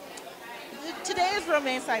 So, today is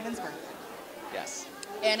Romane Simon's birthday. Yes.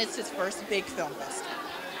 And it's his first big film festival.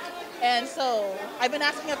 And so, I've been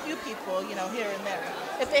asking a few people, you know, here and there,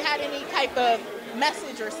 if they had any type of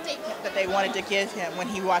message or statement that they wanted to give him when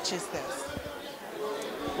he watches this.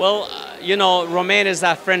 Well, you know, Romane is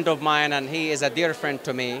a friend of mine, and he is a dear friend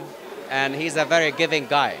to me, and he's a very giving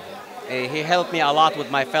guy. He helped me a lot with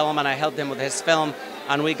my film, and I helped him with his film,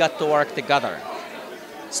 and we got to work together.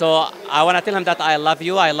 So I want to tell him that I love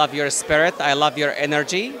you, I love your spirit, I love your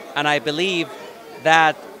energy, and I believe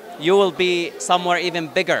that you will be somewhere even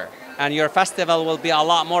bigger, and your festival will be a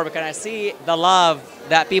lot more, because I see the love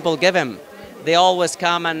that people give him. They always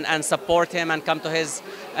come and support him and come to his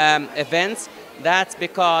events. That's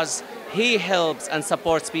because he helps and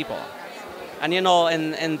supports people. And you know,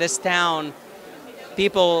 in this town,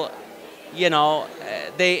 people, you know,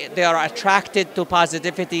 they are attracted to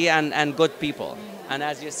positivity and good people. And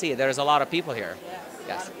as you see, there's a lot of people here.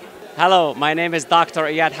 Yes. Hello, my name is Dr.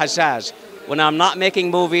 Iyad Hajjaj. When I'm not making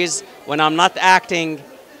movies, when I'm not acting,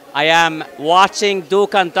 I am watching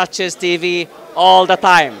Duke and Duchess TV all the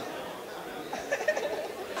time.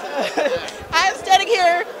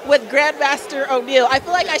 with Grandmaster O'Neal. I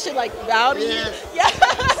feel like I should like bow to you. Yeah.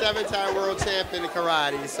 7-time world champion in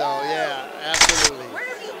karate. So yeah, absolutely. Where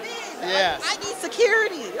have you been? Yes. I need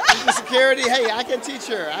security. Security. Hey, I can teach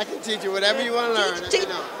her. I can teach you whatever you want to learn. Teach.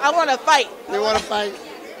 I want to fight. You want to fight?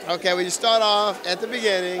 Okay. Well, you start off at the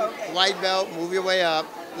beginning, white belt, move your way up,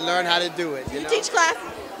 learn how to do it. You teach classes?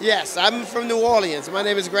 Yes, I'm from New Orleans. My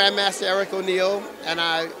name is Grandmaster Eric O'Neal, and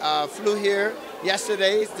I flew here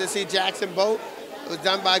yesterday to see Jackson Bolt. It was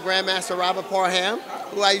done by Grandmaster Robert Parham,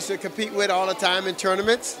 who I used to compete with all the time in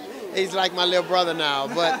tournaments. He's like my little brother now.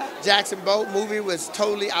 But Jackson Bolt movie was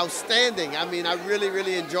totally outstanding. I mean, I really,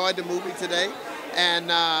 really enjoyed the movie today, and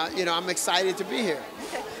you know, I'm excited to be here.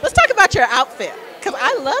 Okay. Let's talk about your outfit. Because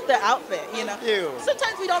I love the outfit, you know. Thank you.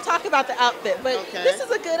 Sometimes we don't talk about the outfit, but this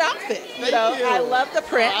is a good outfit. You know, I love the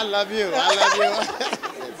print. I love you. I love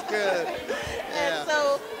you. It's good. And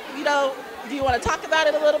so, you know, do you want to talk about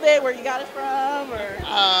it a little bit, where you got it from,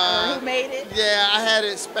 or who made it? Yeah, I had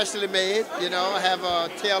it specially made. You know, I have a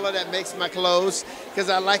tailor that makes my clothes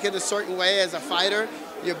because I like it a certain way as a fighter.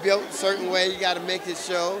 You're built a certain way, you got to make it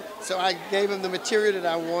show. So I gave them the material that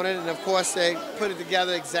I wanted, and of course they put it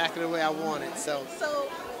together exactly the way I wanted. So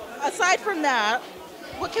aside from that,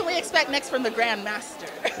 what can we expect next from the Grandmaster?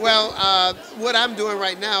 Well, what I'm doing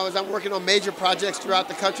right now is I'm working on major projects throughout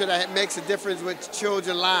the country that makes a difference with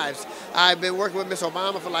children's lives. I've been working with Miss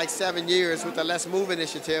Obama for like 7 years with the Let's Move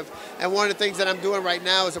initiative. And one of the things that I'm doing right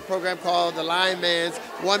now is a program called the Lion Man's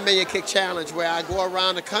 1 Million Kick Challenge, where I go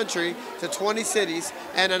around the country to 20 cities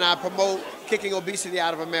and then I promote kicking obesity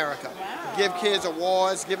out of America. Give kids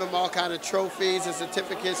awards, give them all kind of trophies and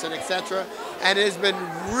certificates and etc. And it's been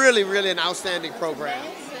really, really an outstanding program.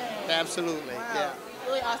 Absolutely, yeah.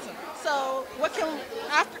 Really awesome. So what can,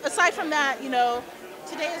 aside from that, you know,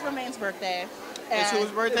 today is Romane's birthday. It's whose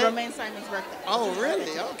birthday? Romane Simon's birthday. Oh,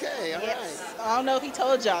 really? Okay, all yes. right. I don't know if he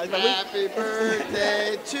told y'all. But Happy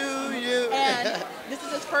birthday to you. And this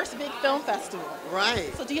is his first big film festival.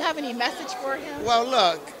 Right. So do you have any message for him? Well,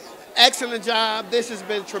 look, excellent job. This has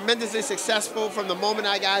been tremendously successful from the moment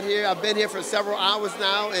I got here. I've been here for several hours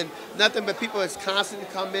now, and nothing but people has constantly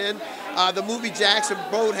come in. The movie Jackson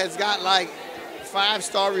Bolt has got like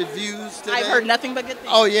 5-star reviews today. I've heard nothing but good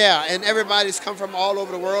things. Oh yeah, and everybody's come from all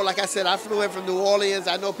over the world. Like I said, I flew in from New Orleans.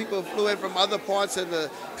 I know people flew in from other parts of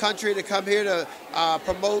the country to come here to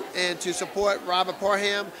promote and to support Robert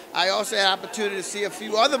Parham. I also had an opportunity to see a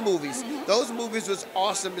few other movies. Those movies was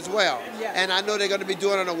awesome as well. And I know they're going to be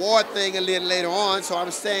doing an award thing a little later on, so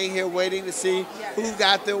I'm staying here waiting to see who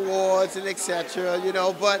got the awards and etc. You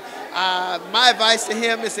know, but my advice to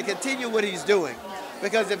him is to continue what he's doing.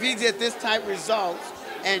 Because if he gets this type of results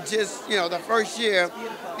and just, you know, the first year,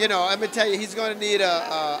 you know, let me tell you, he's going to need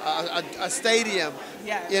a stadium,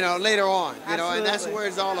 you know, later on, you know, and that's where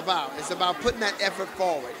it's all about. It's about putting that effort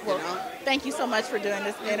forward, you know. Thank you so much for doing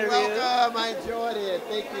this interview. You're welcome. I enjoyed it.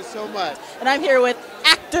 Thank you so much. And I'm here with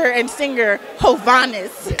actor and singer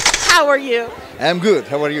Hovannes. How are you? I'm good.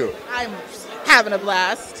 How are you? I'm having a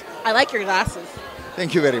blast. I like your glasses.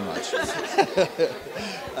 Thank you very much.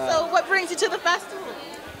 So what brings you to the festival?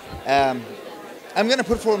 I'm going to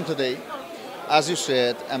perform today. As you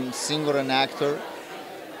said, I'm a singer and actor.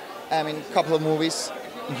 I'm in a couple of movies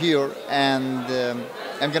here, and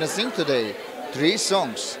I'm going to sing today 3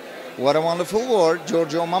 songs. What a Wonderful World,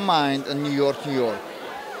 Georgia on My Mind, and New York, New York.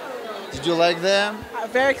 Did you like them?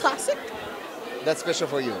 Very classic. That's special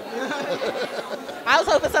for you. I was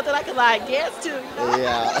hoping something I could like dance to. You know?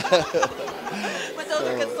 Yeah. But those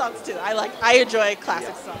are good songs too. I enjoy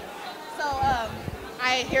classic songs. So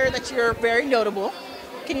I hear that you're very notable.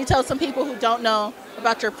 Can you tell some people who don't know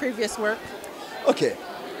about your previous work? Okay.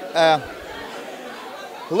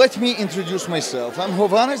 Let me introduce myself. I'm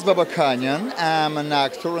Hovannes Babakanyan. I'm an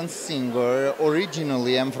actor and singer.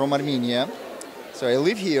 Originally, I'm from Armenia. So I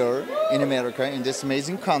live here in America, in this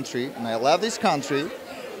amazing country, and I love this country.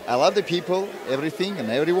 I love the people, everything and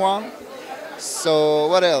everyone. So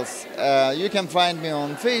what else? You can find me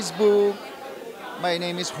on Facebook. My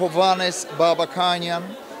name is Hovannes Babakanyan.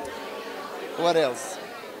 What else?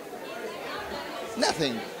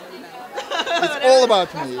 Nothing. It's all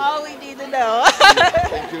about me. That's all we need to know.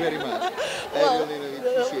 Thank you very much. I really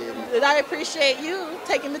appreciate it. And I appreciate you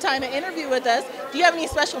taking the time to interview with us. Do you have any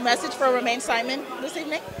special message for Romane Simon this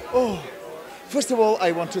evening? Oh, first of all,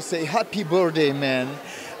 I want to say happy birthday, man.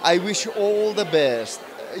 I wish you all the best.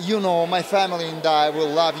 You know, my family and I will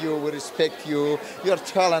love you, we respect you. You're a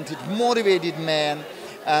talented, motivated man.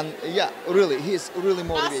 And yeah, really, he's a really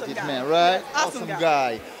motivated man, right? Awesome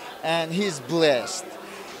guy. And he's blessed.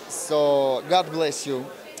 So God bless you.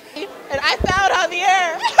 And I found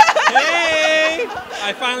Javier. Hey! I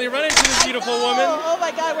I finally run into this beautiful woman. Oh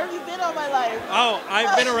my God, where have you been all my life? Oh,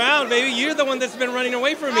 I've been around, baby. You're the one that's been running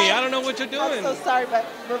away from me. I don't know what you're doing. I'm so sorry, but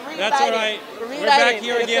we're reunited. That's all right. We're back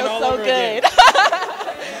here and again, it feels all so over good. again.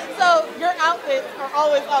 So your outfits are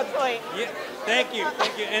always on point. Yeah, thank you.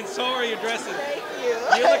 And so are your dresses. Thank you.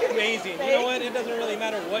 You look amazing. You know what? It doesn't really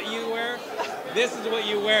matter what you wear. This is what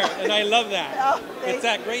you wear, and I love that. Oh, it's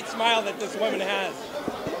that great smile that this woman has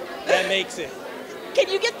that makes it. Can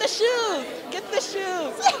you get the shoes? Get the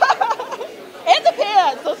shoes. And the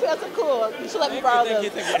pants. Those pants are cool. You should let me borrow those.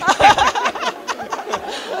 Thank you.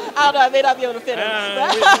 I don't know. I may not be able to fit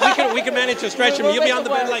them. We can manage to stretch them. You'll be on the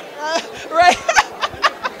bed like, right.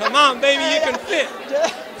 Come on, baby, you can fit.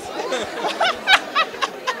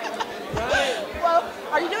 Well,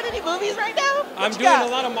 are you doing any movies right now? I'm doing a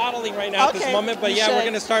lot of modeling right now at this moment, but yeah, we're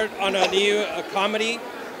going to start on a new comedy,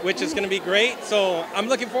 which is going to be great. So I'm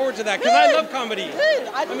looking forward to that because I love comedy. Good.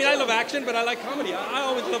 I love action, but I like comedy. I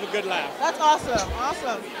always love a good laugh. That's awesome.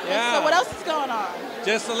 Awesome. Yeah. So what else is going on?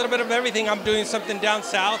 Just a little bit of everything. I'm doing something down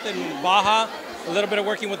south in Baja, a little bit of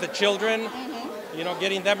working with the children, you know,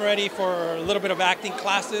 getting them ready for a little bit of acting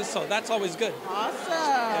classes. So that's always good.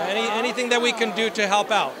 Awesome. Anything that we can do to help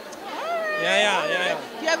out. Yeah.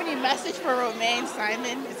 Do you have any message for Romane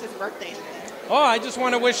Simon? It's his birthday today. Oh, I just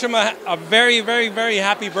want to wish him a very, very, very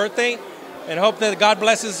happy birthday and hope that God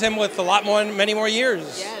blesses him with a lot more, many more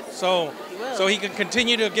years. Yes, so he can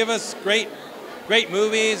continue to give us great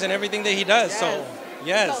movies and everything that he does. So,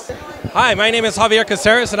 yes. Hi, my name is Javier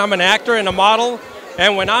Caceres, and I'm an actor and a model.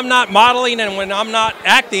 And when I'm not modeling and when I'm not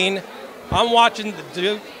acting, I'm watching the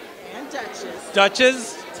Duke and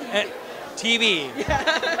Duchess TV.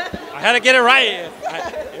 I had to get it right.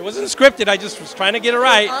 It wasn't scripted. I just was trying to get it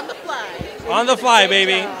right. On the fly. On the fly,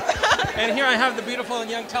 baby. And here I have the beautiful and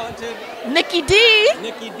young, talented Nikki-D.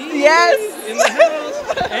 Nikki-D. Yes. In the house.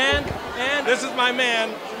 And this is my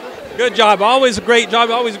man. Good job. Always a great job.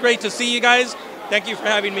 Always great to see you guys. Thank you for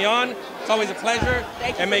having me on. It's always a pleasure.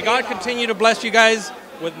 And may God continue to bless you guys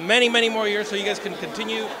with many, many more years so you guys can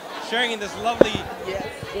continue sharing in this lovely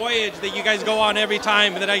voyage that you guys go on every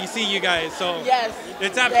time that I see you guys. So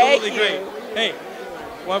it's absolutely great. Hey,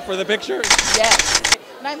 one for the picture? Yes.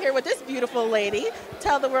 And I'm here with this beautiful lady.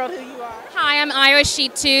 Tell the world who you are. Hi, I'm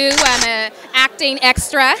Io.She.2. I'm an acting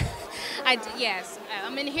extra. I'm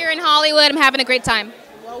here in Hollywood. I'm having a great time.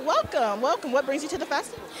 Well, welcome. What brings you to the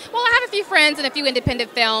festival? Well, I have a few friends and a few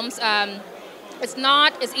independent films. It's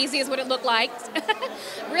not as easy as what it looked like.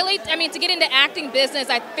 Really, I mean, to get into acting business,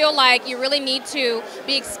 I feel like you really need to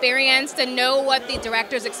be experienced and know what the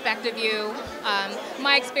directors expect of you.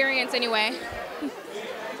 My experience, anyway.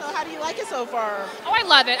 So how do you like it so far? Oh, I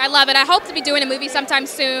love it. I love it. I hope to be doing a movie sometime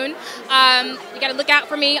soon. You got to look out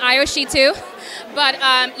for me, Io.She.2. But,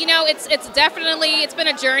 you know, it's been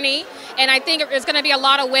a journey. And I think there's going to be a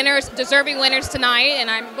lot of winners, deserving winners tonight. And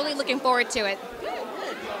I'm really looking forward to it.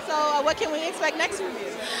 So what can we expect next from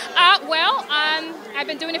you? I've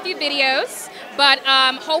been doing a few videos. But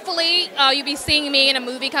hopefully you'll be seeing me in a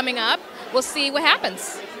movie coming up. We'll see what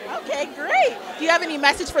happens. Okay, great. Do you have any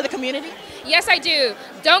message for the community? Yes, I do.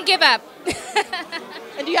 Don't give up.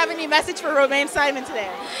 And do you have any message for Romane Simon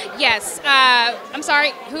today? Yes. I'm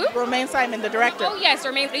sorry, who? Romane Simon, the director. Oh, yes,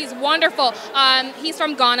 Romane. He's wonderful. He's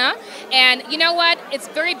from Ghana. And you know what? It's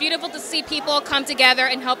very beautiful to see people come together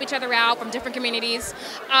and help each other out from different communities.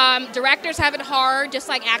 Directors have it hard, just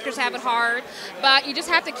like actors have it hard. But you just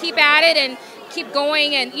have to keep at it and keep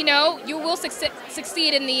going, and you know you will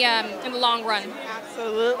succeed in the long run.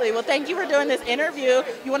 Absolutely. Well, thank you for doing this interview.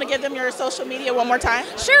 You want to give them your social media one more time?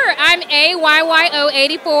 Sure. I'm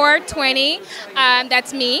AYYO8420.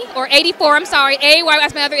 That's me, or 84. I'm sorry. AY.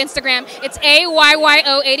 That's my other Instagram. It's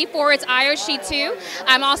AYYO84. It's Io.She.2.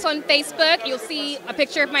 I'm also on Facebook. You'll see a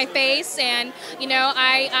picture of my face, and you know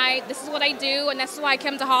this is what I do, and that's why I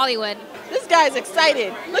come to Hollywood. This guy's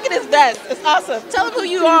excited. Look at his vest. It's awesome. Tell him who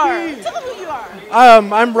you are. Tell him who you are.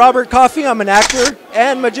 I'm Robert Coffey. I'm an actor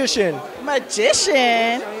and magician.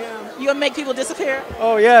 Magician? You gonna make people disappear?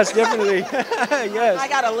 Oh yes, definitely. Yes. I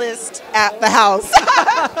got a list at the house.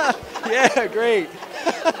 Yeah, great.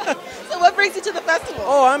 So what brings you to the festival?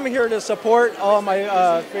 Oh, I'm here to support all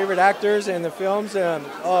my favorite actors in the films.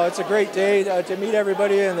 Oh, it's a great day to meet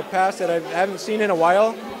everybody in the past that I haven't seen in a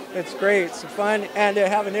while. It's great. It's fun. And to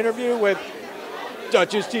have an interview with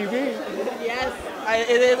Duchess TV. Yes.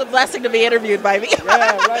 It is a blessing to be interviewed by me.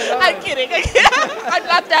 Yeah, right on. I'm kidding. I'm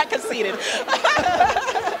not that conceited.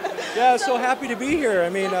 Yeah, so happy to be here. I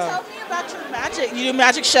mean, tell me about your magic. You do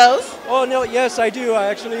magic shows? Oh no, yes, I do.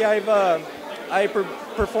 Actually, I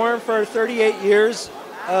performed for 38 years.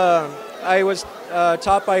 I was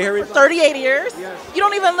taught by Harry. 38 years? Yes. You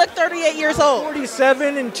don't even look 38 years old.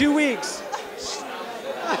 47 in 2 weeks.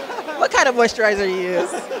 What kind of moisturizer you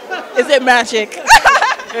use? Is it magic?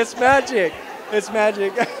 It's magic. It's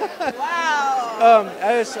magic. Wow.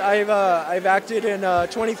 I've acted in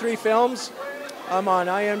 23 films. I'm on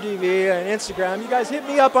IMDb and Instagram. You guys hit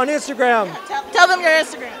me up on Instagram. Tell them your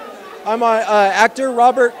Instagram. I'm on actor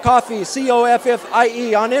Robert Coffey, Coffie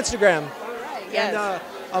on Instagram. Yes. And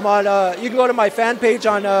I'm on. You can go to my fan page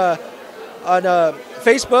on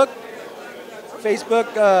Facebook. Facebook.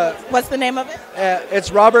 What's the name of it?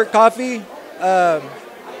 It's Robert Coffey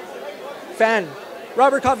fan.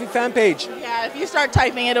 Robert Coffey fan page. Yeah, if you start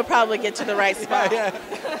typing, it'll probably get to the right spot. Yeah.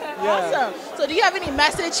 Awesome. So, do you have any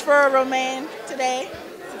message for Romane today?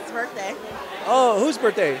 It's his birthday. Oh, whose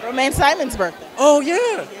birthday? Romane Simon's birthday. Oh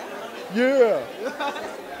yeah. Yeah.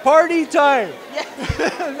 Party time. Yeah.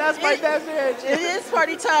 That's my message. It is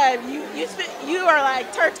party time. You are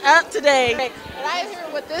like turned up today. And I am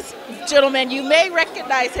here with this gentleman. You may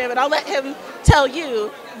recognize him, and I'll let him tell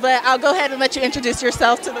you. But I'll go ahead and let you introduce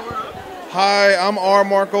yourself to the world. Hi, I'm R.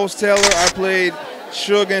 Marcos Taylor. I played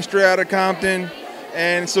Suge in Straight Outta Compton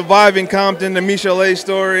and Surviving Compton, the Michelet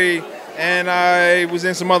story, and I was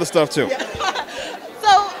in some other stuff too. Yeah.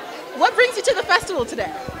 So, what brings you to the festival today?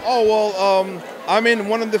 Oh, well, I'm in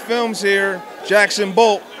one of the films here, Jackson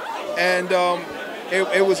Bolt, and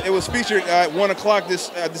it was featured at 1 o'clock this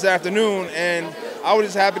afternoon, and I was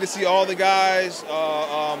just happy to see all the guys.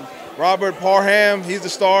 Robert Parham, he's the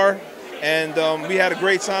star, and we had a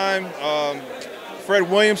great time. Fred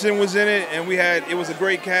Williamson was in it, and it was a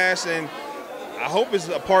great cast, and I hope it's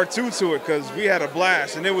a part 2 to it because we had a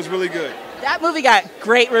blast, and it was really good. That movie got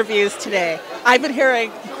great reviews today. I've been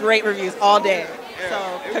hearing great reviews all day.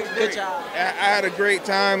 So, good job. I had a great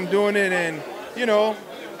time doing it, and, you know,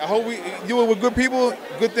 I hope we do it with good people,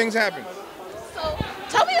 good things happen. So,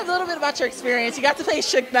 tell me a little bit about your experience. You got to play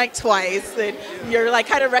Suge Knight twice, and you're like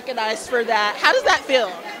kind of recognized for that. How does that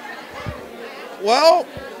feel? Well,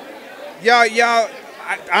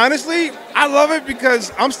 honestly, I love it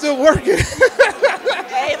because I'm still working.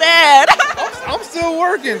 Amen. I'm still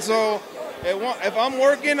working, so if I'm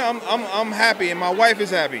working, I'm happy, and my wife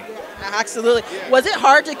is happy. Absolutely. Yeah. Was it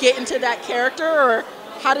hard to get into that character, or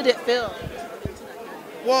how did it feel?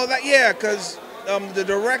 Well, because the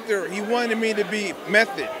director, he wanted me to be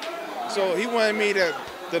Method, so he wanted me to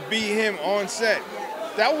be him on set.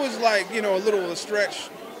 That was like, a little of a stretch,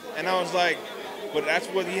 and I was like, but that's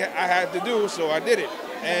what I had to do, so I did it.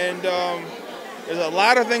 And there's a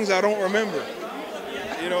lot of things I don't remember.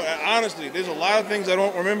 Honestly, there's a lot of things I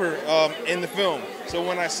don't remember in the film. So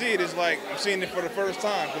when I see it, it's like I'm seeing it for the first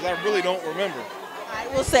time because I really don't remember. I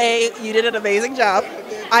will say you did an amazing job.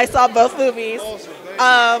 I saw both movies.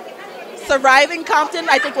 Awesome, Surviving Compton,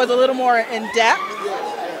 I think, was a little more in depth.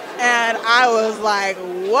 And I was like,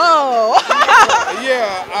 whoa.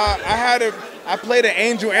 I played an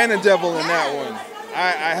angel and a devil in that one.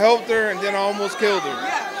 I helped her and then I almost killed her.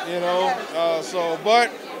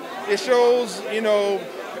 But it shows,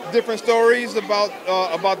 different stories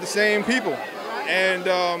about the same people. And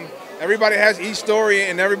everybody has each story,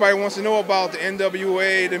 and everybody wants to know about the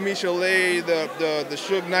NWA, the Michelet, the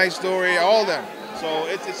Suge Knight story, all of them. So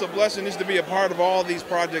it's a blessing just to be a part of all these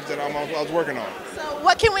projects that I was working on. So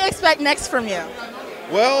what can we expect next from you?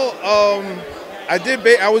 Well,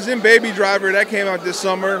 I was in Baby Driver. That came out this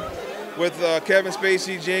summer with Kevin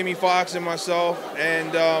Spacey, Jamie Foxx, and myself.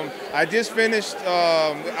 And I just finished,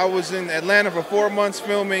 I was in Atlanta for 4 months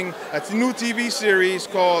filming a new TV series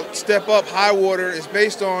called Step Up, High Water. It's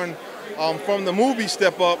based on, from the movie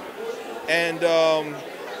Step Up. And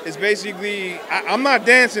it's basically, I'm not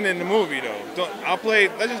dancing in the movie though. I play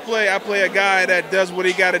a guy that does what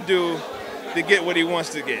he got to do to get what he wants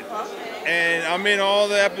to get. And I'm in all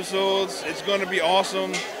the episodes. It's going to be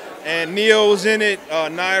awesome. And Neo's in it,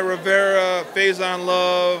 Naya Rivera, Faison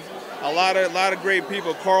Love, a lot of great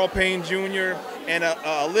people, Carl Payne Jr., and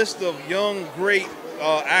a list of young, great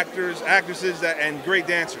actors, actresses, and great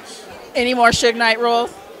dancers. Any more Suge Knight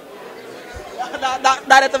roles? Not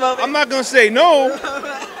at the moment. I'm not going to say no.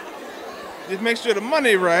 Just make sure the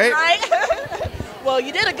money right. Well,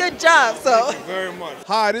 you did a good job, so. Thank you very much.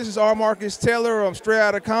 Hi, this is R. Marcus Taylor. I'm Straight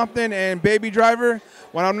Outta Compton and Baby Driver.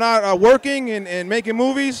 When I'm not working and making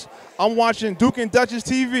movies, I'm watching Duke and Duchess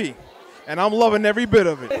TV, and I'm loving every bit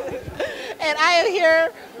of it. And I am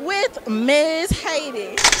here with Ms.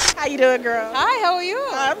 Haiti. How you doing, girl? Hi, how are you?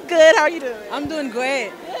 I'm good. How are you doing? I'm doing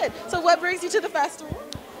great. Good. So what brings you to the festival?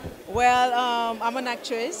 Well, I'm an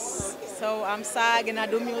actress, so I'm SAG and I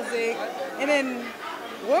do music. And then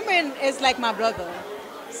Romane is like my brother.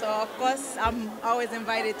 So of course, I'm always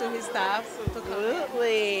invited to his staff.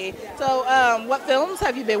 Absolutely. So what films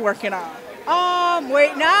have you been working on?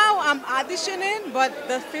 Right now I'm auditioning, but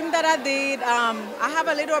the film that I did, I have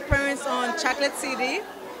a little appearance on Chocolate City.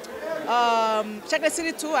 Chocolate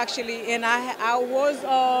City 2 actually, and I was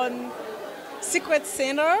on Secret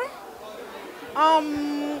Center.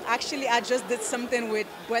 Actually, I just did something with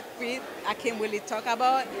Brad Pitt. I can't really talk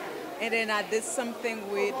about. And then I did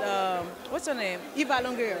something with what's her name? Eva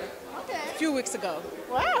Longoria. Okay. A few weeks ago.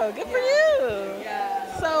 Wow, good for you.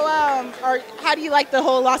 Yeah. So, how do you like the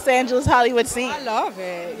whole Los Angeles Hollywood scene? I love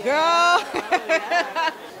it, girl.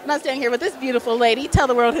 I'm not standing here with this beautiful lady. Tell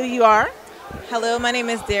the world who you are. Hello, my name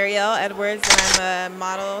is Darielle Edwards, and I'm a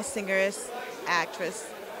model, singer, actress.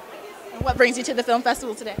 And what brings you to the film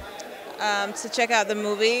festival today? To check out the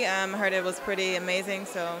movie. I heard it was pretty amazing,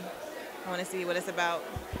 so I want to see what it's about.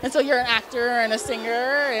 And so you're an actor and a singer,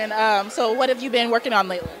 and so what have you been working on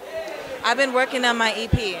lately? I've been working on my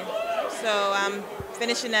EP, so I'm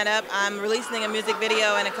finishing that up. I'm releasing a music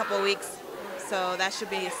video in a couple of weeks, so that should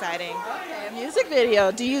be exciting. Okay, a music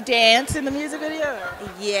video. Do you dance in the music video?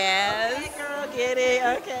 Yes. Hey girl, get it.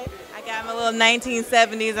 Okay. I got my little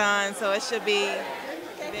 1970s on, so it should be very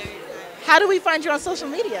exciting. How do we find you on social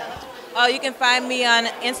media? Oh, you can find me on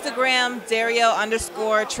Instagram,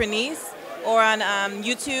 Dario_Trinice, or on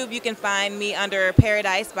YouTube, you can find me under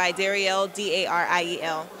Paradise by Dariel,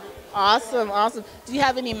 Dariel. Awesome, awesome. Do you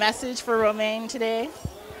have any message for Romane today?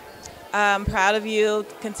 I'm proud of you.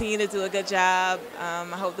 Continue to do a good job. I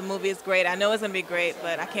hope the movie is great. I know it's going to be great,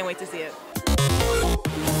 but I can't wait to see it.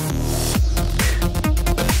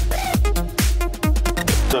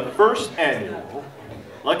 The first annual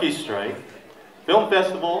Lucky Strike Film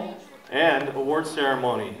Festival and award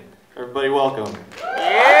ceremony. Everybody welcome.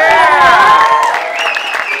 Yeah!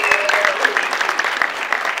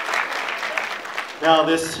 Now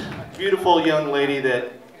this beautiful young lady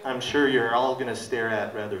that I'm sure you're all going to stare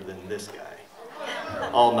at rather than this guy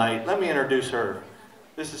all night. Let me introduce her.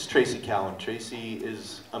 This is Tracy Cowan. Tracy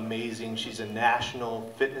is amazing. She's a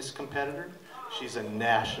national fitness competitor. She's a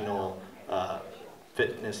national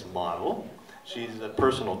fitness model. She's a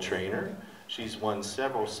personal trainer. She's won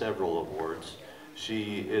several awards.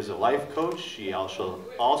 She is a life coach. She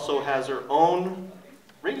also has her own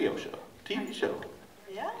radio show, TV show.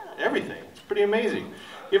 Yeah. Everything. It's pretty amazing.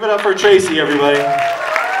 Give it up for Tracy, everybody.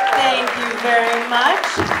 Thank you very much.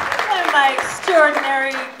 And my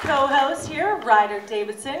extraordinary co-host here, Ryder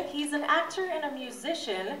Davidson. He's an actor and a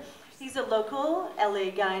musician. He's a local LA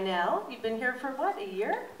guy now. You've been here for what, a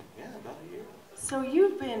year? Yeah, about a year. So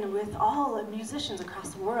you've been with all the musicians across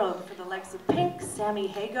the world for the likes of Pink, Sammy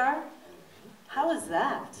Hagar. How is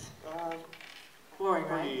that? Boring,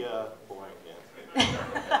 pretty, right? Boring, yeah.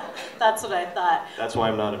 That's what I thought. That's why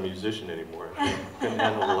I'm not a musician anymore. I couldn't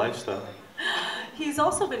handle the lifestyle. He's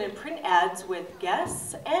also been in print ads with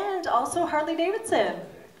Guess and also Harley Davidson.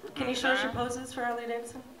 Can you show us your poses for Harley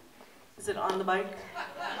Davidson? Is it on the bike?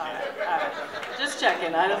 All right. Just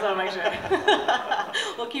checking. I just want to make sure.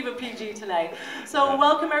 We'll keep it PG tonight. So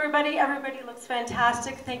welcome everybody. Everybody looks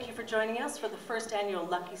fantastic. Thank you for joining us for the first annual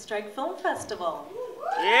Lucky Strike Film Festival.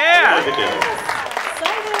 Yeah!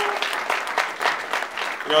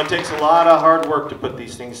 You know, it takes a lot of hard work to put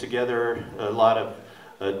these things together, a lot of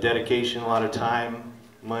dedication, a lot of time,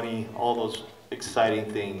 money, all those exciting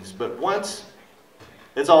things. But once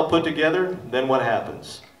it's all put together, then what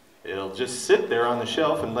happens? It'll just sit there on the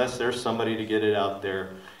shelf unless there's somebody to get it out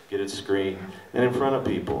there, get it screened, and in front of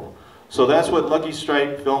people. So that's what Lucky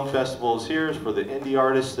Strike Film Festival is here, is for the indie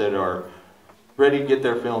artists that are ready to get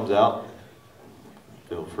their films out.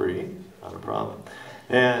 Feel free, not a problem.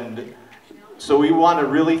 And so we want to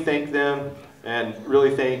really thank them and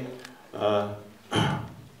really thank, I'm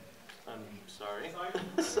sorry,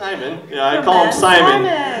 Simon. Yeah, I call him Simon.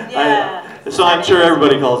 Yeah. So I'm sure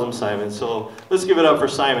everybody calls him Simon. So let's give it up for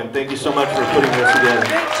Simon. Thank you so much for putting this together.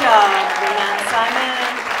 Good job, Romane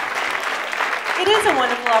Simon. It is a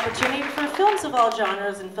wonderful opportunity for films of all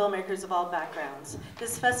genres and filmmakers of all backgrounds.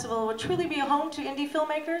 This festival will truly be a home to indie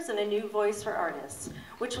filmmakers and a new voice for artists,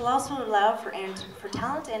 which will also allow for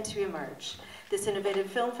talent and to emerge. This innovative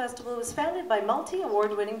film festival was founded by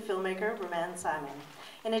multi-award-winning filmmaker Romane Simon.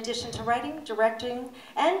 In addition to writing, directing,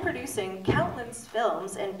 and producing countless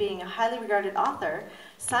films and being a highly regarded author,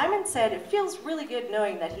 Simon said it feels really good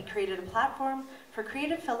knowing that he created a platform for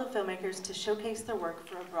creative fellow filmmakers to showcase their work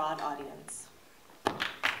for a broad audience.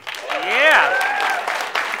 Yeah!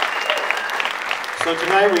 So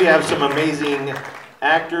tonight we have some amazing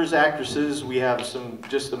actors, actresses. We have some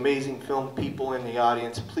just amazing film people in the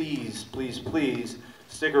audience. Please, please, please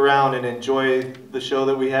stick around and enjoy the show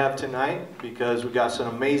that we have tonight because we got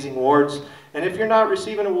some amazing awards. And if you're not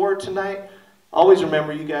receiving an award tonight, always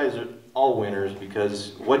remember you guys are all winners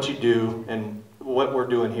because what you do and what we're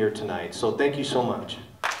doing here tonight. So thank you so much.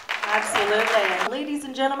 Absolutely. Ladies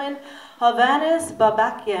and gentlemen, Hovannes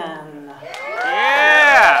Babakian.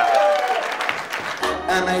 Yeah!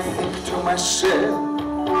 And I think to myself,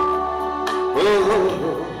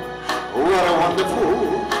 oh, what a wonderful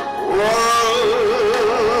world.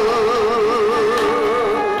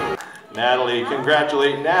 Natalie,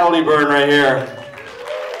 congratulate Natalie Byrne right here.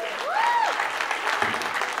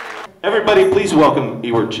 Everybody, please welcome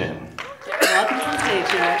Ewart Chen. Welcome to the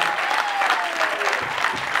stage, Ewart.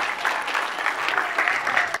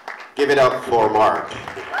 Give it up for Mark.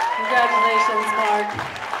 Congratulations, Mark.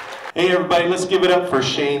 Hey everybody, let's give it up for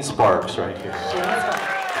Shane Sparks right here.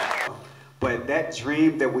 But that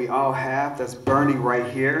dream that we all have that's burning right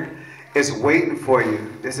here is waiting for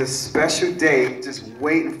you. There's a special day just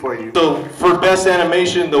waiting for you. So for Best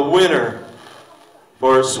Animation, the winner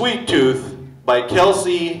for Sweet Tooth by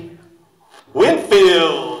Kelsey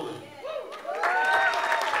Winfield.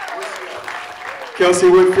 Kelsey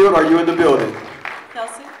Winfield, are you in the building?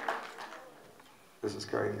 Kelsey? This is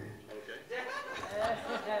crazy.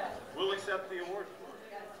 We'll accept the award.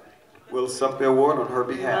 We'll accept the award on her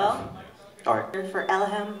behalf. All right. For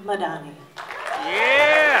Elham Madani.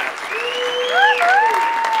 Yeah!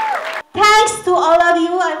 Thanks to all of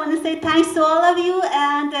you. I want to say thanks to all of you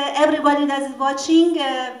and everybody that is watching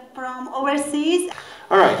from overseas.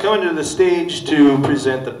 All right, coming to the stage to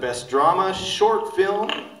present the Best Drama Short Film,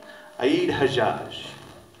 Aid Hajjaj.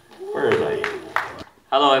 Where is Aid?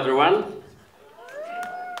 Hello everyone.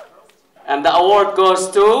 And the award goes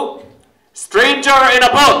to Stranger in a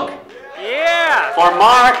Book. Yeah! For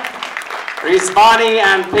Mark, Rizvani,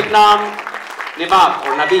 and Pignam Nivab,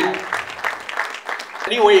 or Nabib.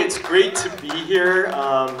 Anyway, it's great to be here.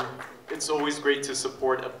 It's always great to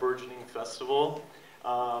support a burgeoning festival.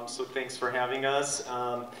 So thanks for having us.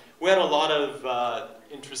 We had a lot of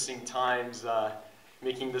interesting times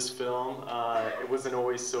making this film. It wasn't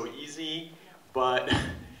always so easy, but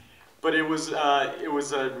it was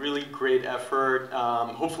a really great effort.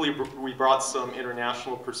 Hopefully we brought some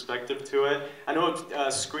international perspective to it. I know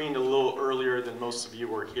it screened a little earlier than most of you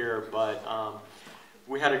were here, but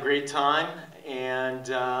we had a great time, and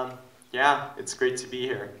yeah, it's great to be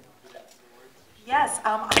here. Yes,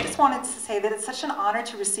 I just wanted to say that it's such an honor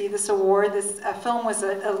to receive this award. This film was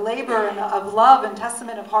a labor of love and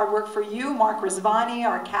testament of hard work for you, Mark Rizvani,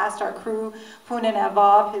 our cast, our crew, Poonam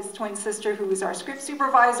Avab, his twin sister, who is our script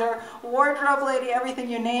supervisor, wardrobe lady, everything,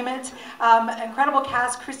 you name it. Incredible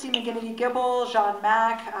cast, Christy McGinnity-Gibble, Jean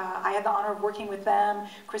Mack. I had the honor of working with them,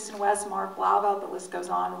 Kristen West, Mark Blauvel, the list goes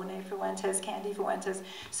on, Renee Fuentes, Candy Fuentes.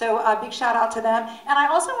 So a big shout out to them. And I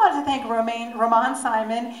also wanted to thank Romane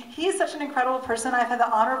Simon. He is such an incredible person. I've had the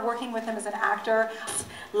honor of working with him as an actor.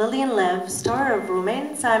 Lillian Lev, star of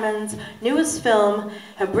Romane Simon's newest film,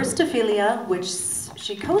 Hybristophilia, which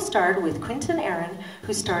she co-starred with Quentin Aaron,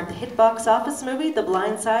 who starred the hit box office movie The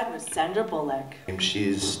Blind Side with Sandra Bullock.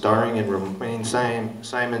 She's starring in Romane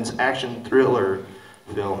Simon's action thriller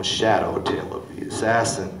film Shadow, Tale of the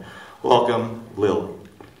Assassin. Welcome, Lil.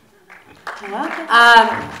 You're welcome.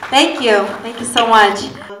 Thank you so much.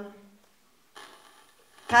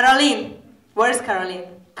 Caroline. Where's Caroline?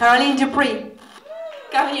 Caroline Dupree.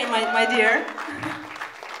 Come here, my dear.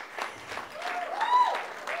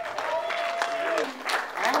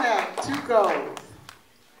 I have two goals.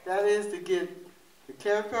 That is to get the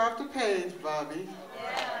character off the page, Bobby.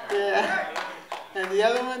 Yeah. And the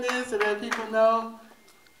other one is to let people know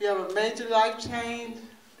you have a major life change.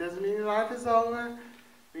 Doesn't mean your life is over.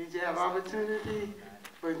 It means you have opportunity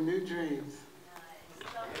for new dreams.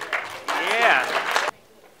 Yeah.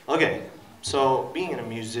 Okay. So, being a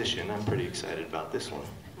musician, I'm pretty excited about this one.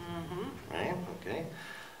 Right? Okay.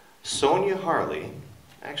 Sonia Harley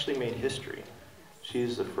actually made history.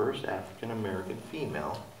 She's the first African-American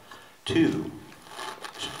female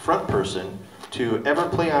front person to ever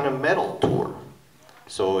play on a metal tour.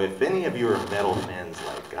 So, if any of you are metal fans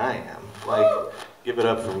like I am, like, give it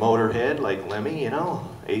up for Motorhead, like Lemmy, you know,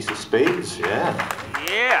 Ace of Spades, yeah.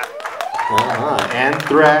 Yeah.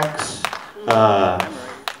 Anthrax,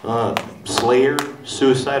 Slayer,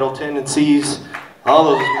 Suicidal Tendencies, all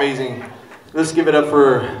those amazing. Let's give it up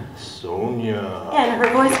for Sonia. And her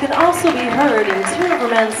voice can also be heard in two of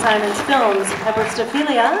Romane Simon's films,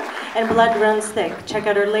 Hybristophilia and Blood Runs Thick. Check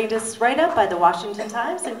out her latest write-up by the Washington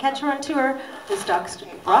Times and catch her on tour with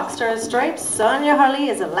Rockstar Stripes. Sonia Harley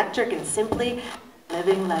is electric and simply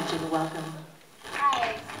living legend. Welcome.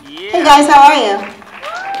 Hi. Yeah. Hey guys, how are you?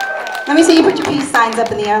 Let me see you put your peace signs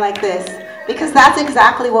up in the air like this, because that's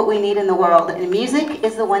exactly what we need in the world. And music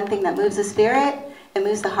is the one thing that moves the spirit, it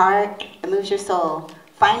moves the heart, it moves your soul.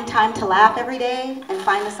 Find time to laugh every day and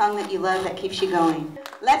find the song that you love that keeps you going.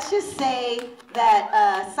 Let's just say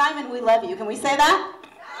that, Simon, we love you. Can we say that?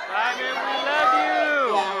 Simon, we love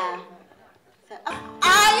you. Yeah.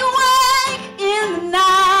 I awake in the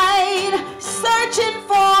night, searching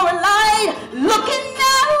for a light, looking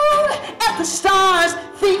out at the stars,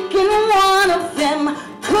 thinking one of them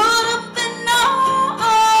could have been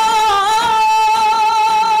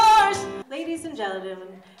ours. Ladies and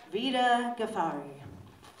gentlemen, Vida Ghaffari.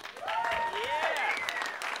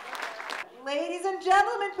 Ladies and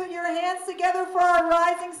gentlemen, put your hands together for our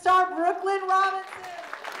rising star, Brooklyn Robinson.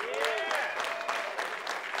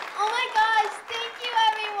 Oh my gosh, thank you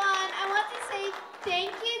everyone. I want to say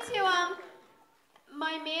thank you to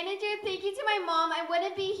my manager, thank you to my mom. I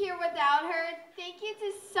wouldn't be here without her. Thank you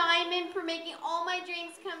to Simon for making all my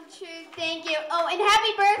dreams come true. Thank you. Oh, and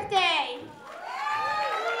happy birthday.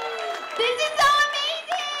 This is so amazing.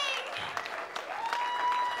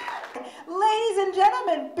 Ladies and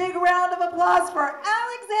gentlemen, big round of applause for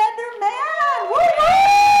Alexander Mann.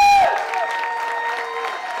 Woo-hoo!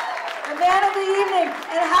 The man of the evening,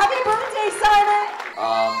 and happy birthday, Simon!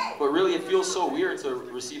 But really, it feels so weird to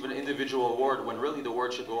receive an individual award when really the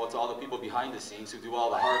award should go out to all the people behind the scenes who do all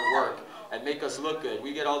the hard work and make us look good.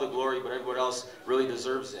 We get all the glory, but everyone else really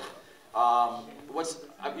deserves it.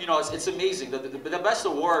 It's amazing. The best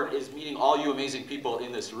award is meeting all you amazing people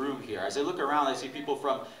in this room here. As I look around, I see people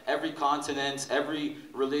from every continent, every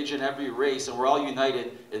religion, every race, and we're all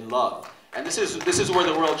united in love. And this is where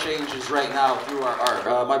the world changes right now through our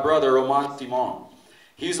art. My brother, Romane Simon.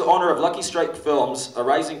 He's the owner of Lucky Strike Films, a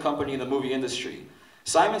rising company in the movie industry.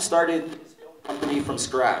 Simon started the company from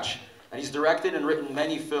scratch, and he's directed and written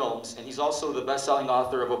many films, and he's also the best-selling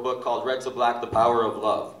author of a book called Red to Black, The Power of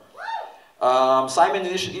Love. Simon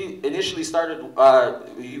initially started,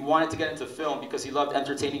 he wanted to get into film because he loved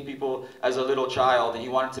entertaining people as a little child, and he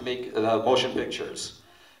wanted to make motion pictures.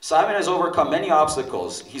 Simon has overcome many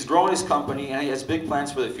obstacles. He's grown his company, and he has big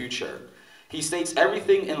plans for the future. He states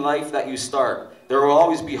everything in life that you start, there will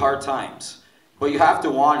always be hard times, but you have to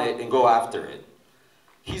want it and go after it.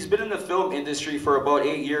 He's been in the film industry for about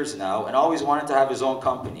 8 years now and always wanted to have his own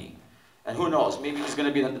company. And who knows, maybe he's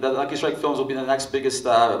going to be, the Lucky Strike Films will be the next biggest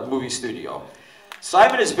movie studio.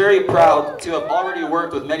 Simon is very proud to have already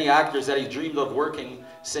worked with many actors that he dreamed of working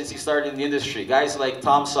since he started in the industry. Guys like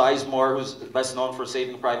Tom Sizemore, who's best known for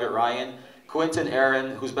Saving Private Ryan, Quentin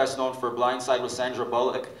Aaron, who's best known for Blindside with Sandra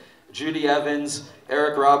Bullock, Judy Evans,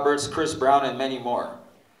 Eric Roberts, Chris Brown, and many more.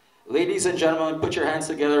 Ladies and gentlemen, put your hands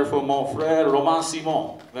together for mon frère, Romane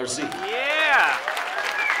Simon. Merci. Yeah!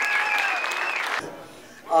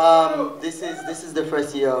 This is the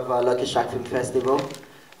first year of Lucky Strike Film Festival.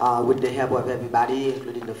 With the help of everybody,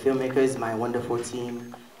 including the filmmakers, my wonderful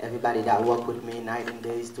team, everybody that worked with me night and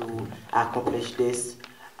days to accomplish this.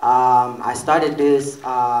 I started this,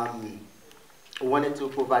 wanted to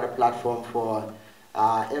provide a platform for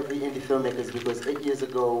every indie filmmakers, because 8 years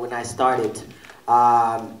ago when I started,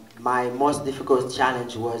 my most difficult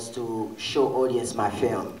challenge was to show audience my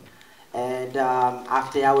film. And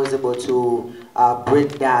after I was able to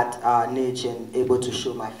break that niche and able to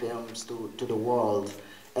show my films to the world,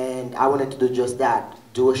 and I wanted to do just that,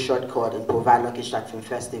 do a shortcut and provide Lucky Strike Film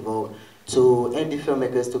Festival to indie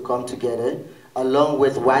filmmakers to come together, along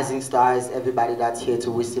with rising stars, everybody that's here to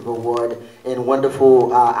receive award, and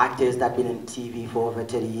wonderful actors that have been in TV for over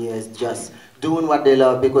 30 years, just doing what they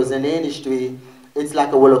love, because in the industry, it's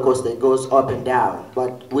like a roller coaster. It goes up and down,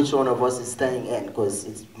 but which one of us is staying in, because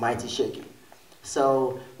it's mighty shaky.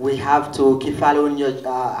 So we have to keep following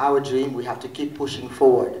our dream. We have to keep pushing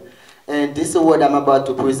forward. And this award I'm about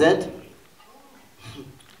to present,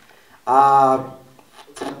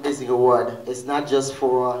 it's an amazing award. It's not just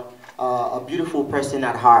for a beautiful person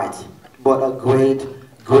at heart, but a great,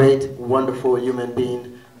 great, wonderful human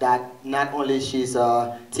being that not only she's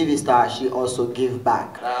a TV star, she also gives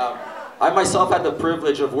back. I myself had the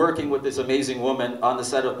privilege of working with this amazing woman on the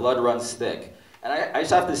set of Blood Runs Thick. And I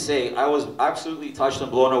just have to say, I was absolutely touched and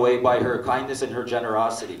blown away by her kindness and her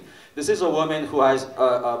generosity. This is a woman who has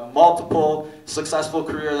a multiple successful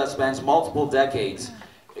career that spans multiple decades,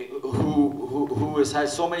 who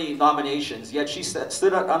has so many nominations, yet she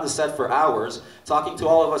stood on the set for hours talking to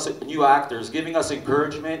all of us new actors, giving us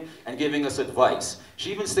encouragement and giving us advice.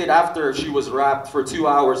 She even stayed after she was wrapped for 2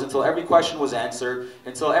 hours until every question was answered,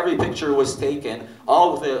 until every picture was taken,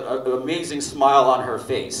 all with an amazing smile on her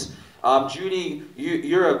face. Judy,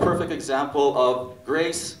 you're a perfect example of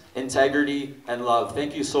grace, integrity, and love.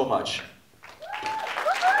 Thank you so much.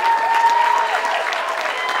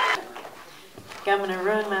 I'm going to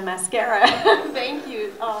ruin my mascara. Thank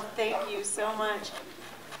you. Oh, thank you so much.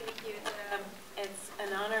 Thank you. It's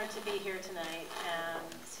an honor to be here tonight and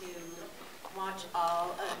to watch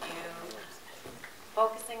all of you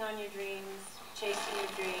focusing on your dreams, chasing your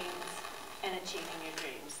dreams, and achieving your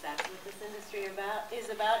dreams. That's what this industry is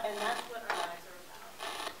about, and that's what our lives are about.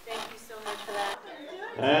 Thank you so much for that.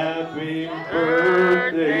 Happy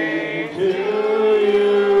birthday to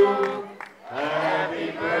you.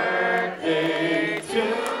 Happy birthday to you.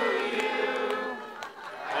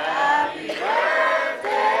 Happy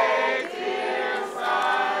birthday, dear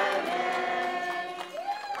Simon.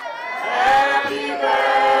 Happy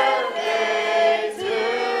birthday to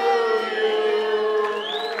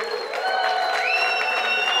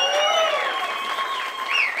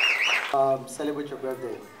you. Celebrate your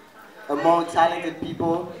birthday among talented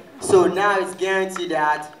people. So now it's guaranteed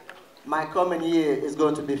that my coming year is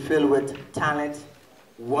going to be filled with talent,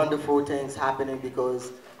 wonderful things happening,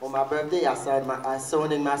 because on my birthday I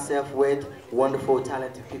surrounded myself with wonderful,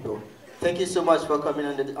 talented people. Thank you so much for coming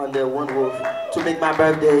under one roof to make my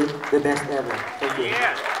birthday the best ever. Thank you.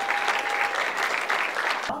 Yeah.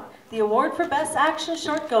 The award for Best Action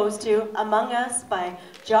Short goes to Among Us by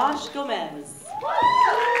Josh Gomez.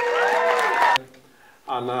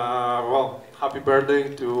 And well, happy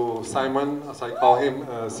birthday to Simon, as I call him,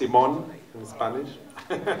 Simon in Spanish.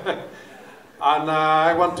 And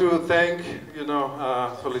I want to thank,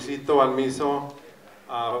 Solicito and Miso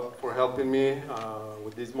for helping me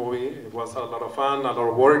with this movie. It was a lot of fun, a lot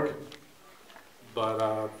of work.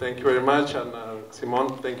 But thank you very much, and Simon,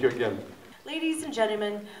 thank you again. Ladies and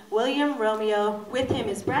gentlemen, William Romeo. With him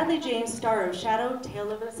is Bradley James, star of Shadow,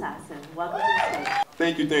 Tale of an Assassin. Welcome to the stage.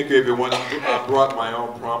 Thank you everyone. I brought my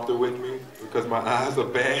own prompter with me because my eyes are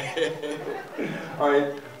bad. All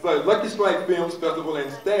right, so Lucky Strike Films Festival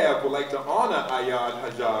and staff would like to honor Ayad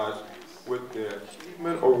Hajjaj with the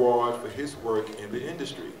Achievement Award for his work in the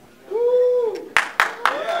industry. Woo!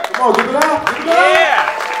 Yeah, come on, give it up, give it up.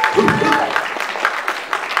 Yeah!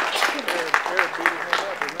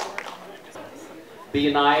 Be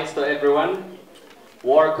nice to everyone.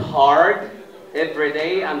 Work hard every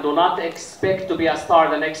day and do not expect to be a star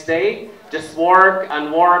the next day. Just work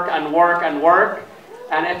and work and work and work,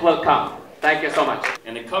 and it will come. Thank you so much.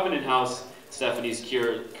 And the Covenant House, Stephanie's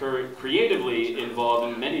creatively involved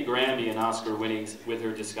in many Grammy and Oscar winnings with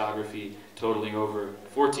her discography totaling over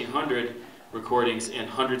 1,400 recordings and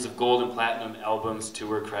hundreds of gold and platinum albums to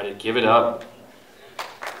her credit. Give it up.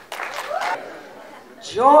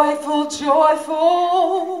 Joyful,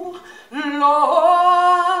 joyful,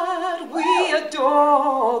 Lord, we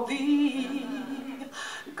adore Thee.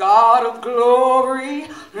 God of glory,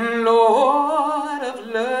 Lord of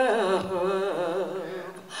love.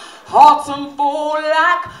 Hearts unfold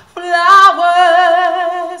like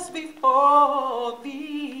flowers before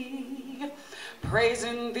Thee.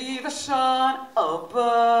 Praising Thee, the sun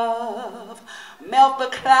above. Melt the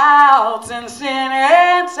clouds and sin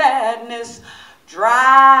and sadness.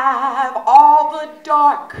 Drive all the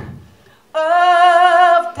dark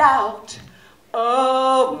of doubt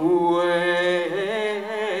away.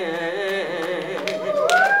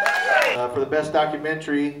 For the best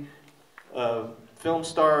documentary, film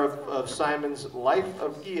star of Simon's Life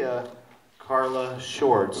of Gia, Carla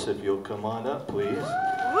Shorts. If you'll come on up, please.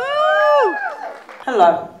 Woo!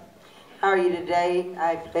 Hello. How are you today?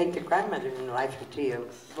 I played the grandmother in Life of Gia,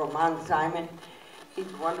 Romane Simon.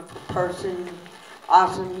 He's a wonderful person.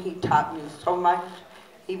 Awesome. He taught me so much.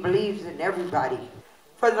 He believes in everybody.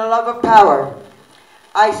 For the Love of Power,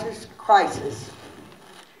 ISIS Crisis.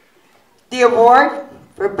 The award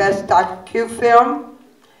for Best Docu-Film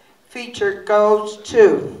feature goes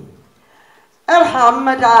to Elham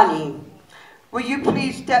Madani. Will you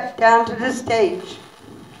please step down to the stage?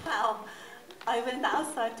 Wow, I went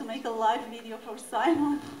outside to make a live video for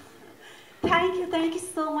Simon. Thank you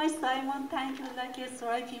so much, Simon. Thank you, Lucky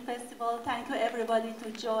Strike Film Festival. Thank you, everybody, to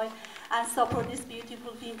join and support this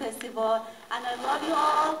beautiful film festival. And I love you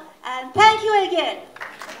all, and thank you again.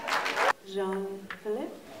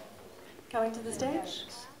 Jean-Philippe, coming to the stage.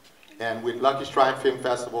 And with Lucky Strike Film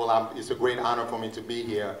Festival, it's a great honor for me to be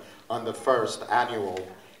here on the first annual.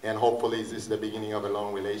 And hopefully this is the beginning of a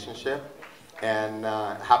long relationship. And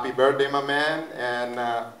happy birthday, my man. And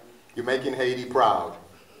you're making Haiti proud.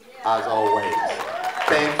 As always.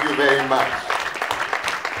 Thank you very much.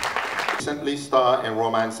 Recently starred in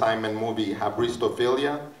Romane Simon movie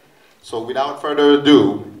Habristophilia. So without further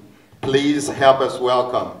ado, please help us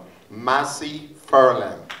welcome Massey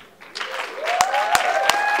Furlan.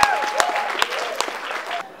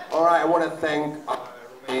 All right, I want to thank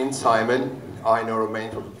Romane Simon I know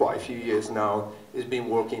Romane for quite a few years now. He's been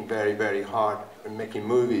working very, very hard in making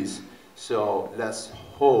movies. So let's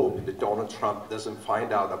hope that Donald Trump doesn't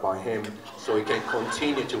find out about him so he can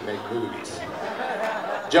continue to make movies.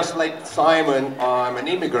 Just like Simon, I'm an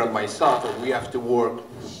immigrant myself, and we have to work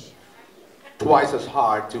twice as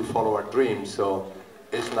hard to follow our dreams. So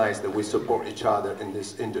it's nice that we support each other in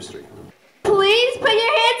this industry. Please put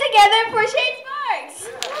your hands together for Shane Sparks.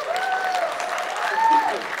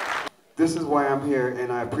 This is why I'm here,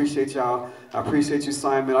 and I appreciate y'all. I appreciate you,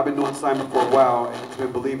 Simon. I've been knowing Simon for a while, and he's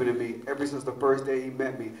been believing in me ever since the first day he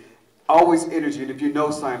met me. Always energy, and if you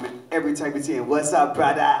know Simon, every time you see him, what's up,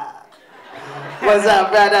 brother? What's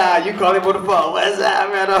up, brother? You call him on the phone, what's up,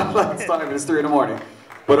 brother? Like, Simon, it's 3 in the morning.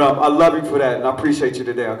 But I love you for that, and I appreciate you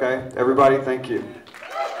today, okay? Everybody, thank you.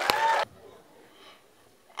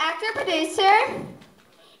 Actor-producer,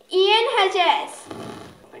 Ian Hedges.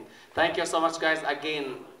 Thank you so much, guys.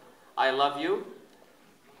 Again, I love you.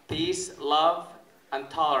 Peace, love, and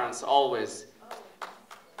tolerance always.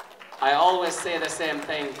 I always say the same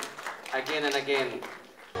thing again and again.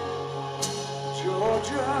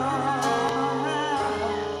 Georgia,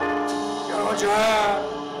 Georgia,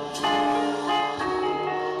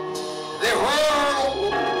 the whole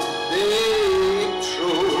big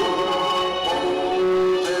truth,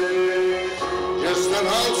 just an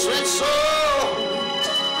old sweet song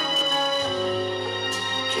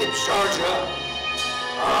keeps Georgia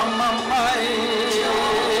on my mind.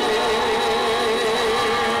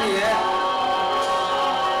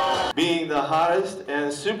 Yeah. Being the hottest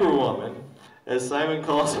and superwoman, as Simon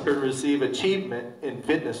calls her, receive Achievement in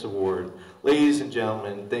Fitness Award. Ladies and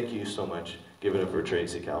gentlemen, thank you so much. Give it up for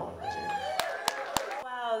Tracy Calvin.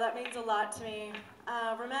 Wow, that means a lot to me.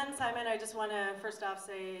 Romane Simon, I just want to first off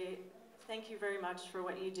say thank you very much for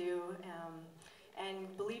what you do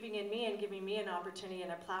and believing in me and giving me an opportunity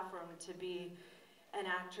and a platform to be an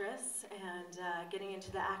actress and getting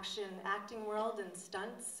into the acting world and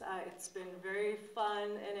stunts. It's been very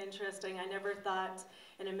fun and interesting. I never thought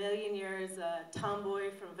in a million years a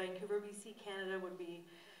tomboy from Vancouver, BC, Canada would be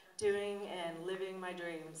doing and living my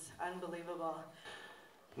dreams. Unbelievable.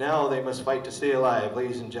 Now they must fight to stay alive.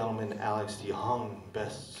 Ladies and gentlemen, Alex DeHong,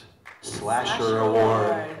 Best Slasher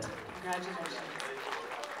Award. Congratulations.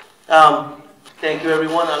 Thank you,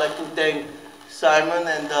 everyone. I'd like to thank Simon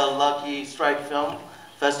and the Lucky Strike Film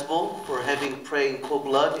Festival for having Pray in Cold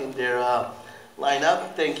Blood in their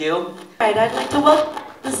lineup. Thank you. All right, I'd like to welcome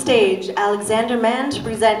to the stage Alexander Mann to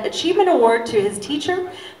present Achievement Award to his teacher,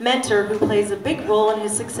 mentor, who plays a big role in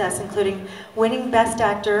his success, including winning Best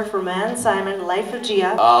Actor for Romane Simon, Life of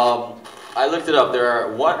Gia. I looked it up. There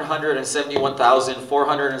are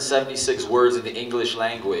 171,476 words in the English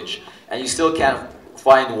language, and you still can't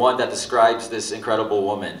find one that describes this incredible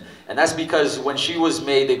woman. And that's because when she was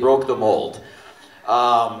made, they broke the mold.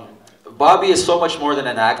 Bobby is so much more than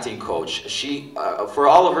an acting coach. She, for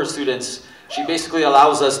all of her students, she basically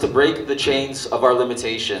allows us to break the chains of our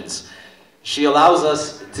limitations. She allows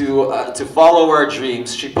us to follow our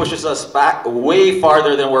dreams. She pushes us back way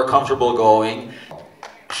farther than we're comfortable going.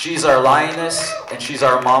 She's our lioness, and she's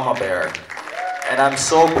our mama bear. And I'm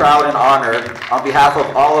so proud and honored, on behalf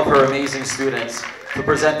of all of her amazing students, to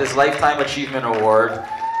present this Lifetime Achievement Award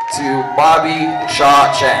to Bobby Shaw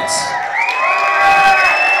Chance.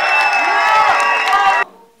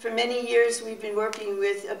 For many years, we've been working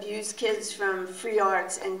with abused kids from Free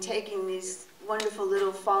Arts and taking these wonderful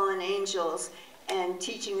little fallen angels and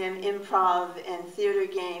teaching them improv and theater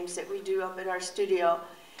games that we do up at our studio,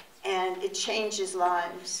 and it changes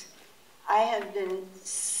lives. I have been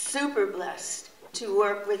super blessed to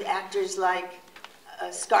work with actors like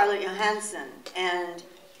Scarlett Johansson, and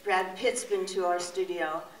Brad Pitt's been to our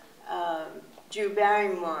studio, Drew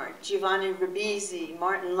Barrymore, Giovanni Ribisi,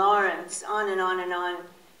 Martin Lawrence, on and on and on.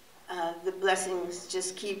 The blessings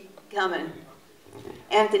just keep coming.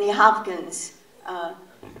 Anthony Hopkins,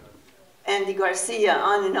 Andy Garcia,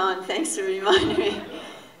 on and on. Thanks for reminding me.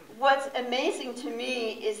 What's amazing to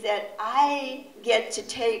me is that I get to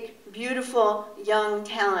take beautiful young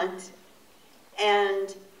talent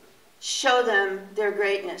and show them their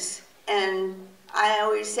greatness. And I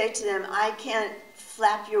always say to them, I can't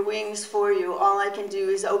flap your wings for you. All I can do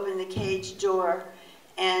is open the cage door.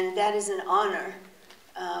 And that is an honor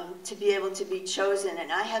to be able to be chosen.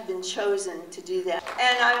 And I have been chosen to do that.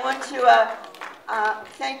 And I want to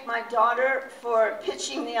thank my daughter for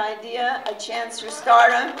pitching the idea, A Chance for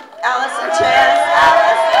Stardom. Allison Chance.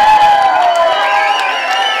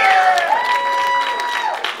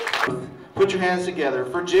 Put your hands together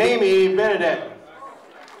for Jamie Benedette.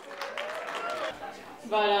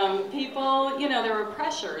 But people, you know, there were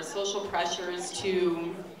pressures, social pressures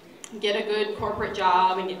to get a good corporate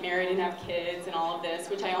job and get married and have kids and all of this,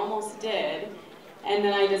 which I almost did. And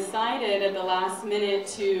then I decided at the last minute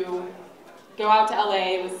to go out to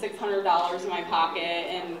LA with $600 in my pocket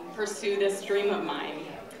and pursue this dream of mine.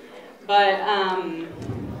 But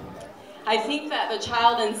I think that the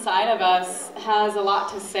child inside of us has a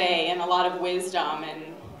lot to say and a lot of wisdom,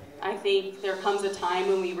 and I think there comes a time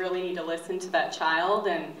when we really need to listen to that child,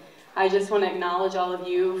 and I just want to acknowledge all of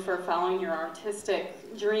you for following your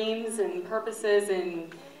artistic dreams and purposes,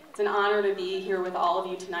 and it's an honor to be here with all of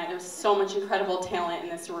you tonight. There's so much incredible talent in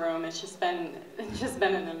this room. It's just been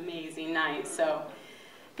an amazing night. So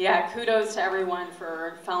yeah, kudos to everyone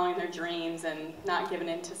for following their dreams and not giving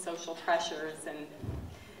in to social pressures. And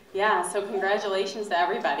yeah, so congratulations to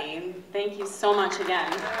everybody, and thank you so much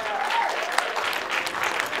again.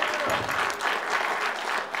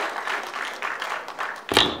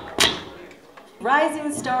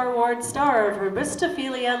 Rising Star Award star of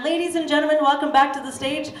Herbistophilia. Ladies and gentlemen, welcome back to the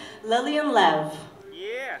stage, Lillian Lev.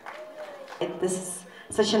 Yeah. This is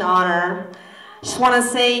such an honor. Just want to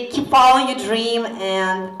say, keep following your dream,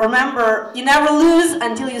 and remember, you never lose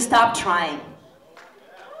until you stop trying.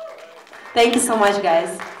 Thank you so much,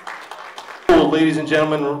 guys. Ladies and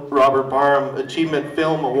gentlemen, Robert Barham Achievement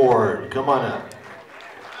Film Award. Come on up.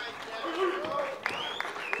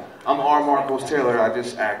 I'm R. Marcos Taylor. I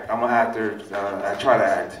just act. I'm an actor. I try to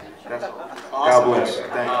act. That's all. Awesome. God bless.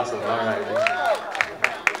 Thank you. Awesome. All right.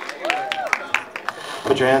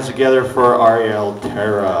 Put your hands together for Ariel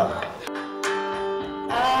Terra.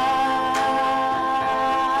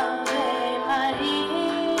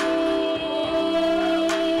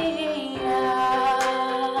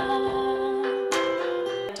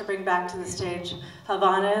 To bring back to the stage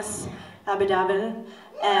Havanas Abidabin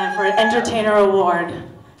and for an Entertainer Award.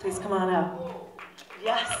 Please come on up.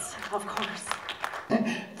 Yes, of course.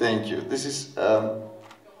 Thank you. This is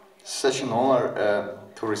such an honor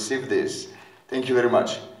to receive this. Thank you very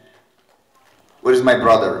much. Where is my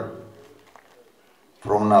brother?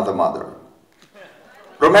 From another mother.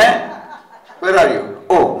 Romane, where are you?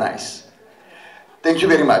 Oh, nice. Thank you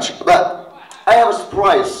very much. But I have a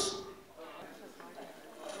surprise.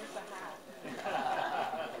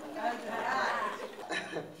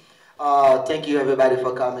 Thank you everybody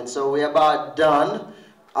for coming. So we're about done.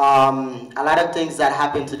 A lot of things that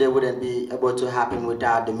happened today wouldn't be able to happen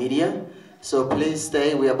without the media. So please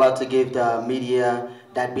stay. We're about to give the media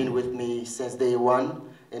that been with me since day one,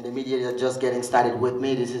 and the media are just getting started with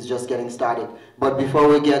me. This is just getting started. But before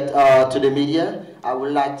we get to the media, I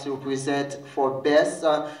would like to present for best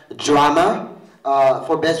drama,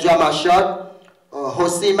 short,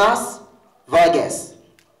 Josimas Vargas.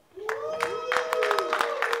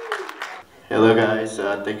 Hello guys,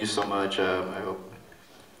 thank you so much. I hope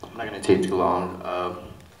I'm not gonna take too long.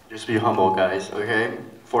 Just be humble guys, okay?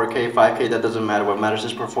 4K, 5K, that doesn't matter. What matters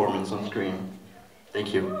is performance on screen.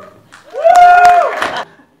 Thank you.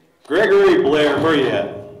 Gregory Blair, where are you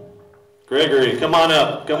at? Gregory, come on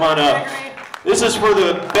up, come on up. This is for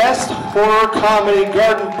the best horror comedy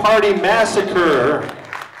Garden Party Massacre.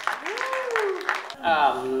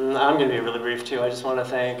 I'm going to be really brief too. I just want to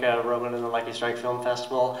thank Roman and the Lucky Strike Film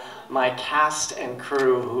Festival, my cast and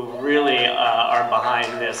crew who really are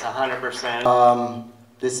behind this 100%.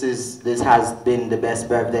 This has been the best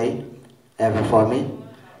birthday ever for me,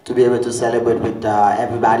 to be able to celebrate with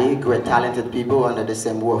everybody, great talented people under the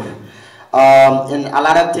same roof. And a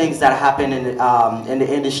lot of things that happen in the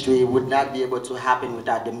industry would not be able to happen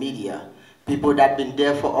without the media. People that been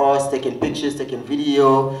there for us, taking pictures, taking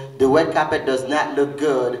video. The red carpet does not look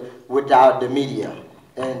good without the media.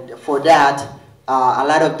 And for that, a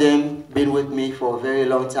lot of them been with me for a very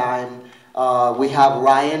long time. We have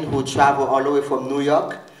Ryan, who traveled all the way from New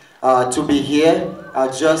York to be here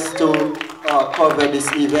just to cover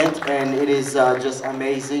this event, and it is just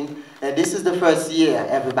amazing. And this is the first year,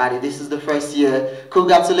 everybody. This is the first year.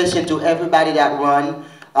 Congratulations to everybody that won.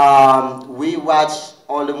 We watched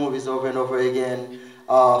all the movies over and over again,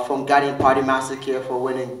 from Garden Party Massacre for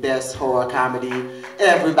winning Best Horror Comedy.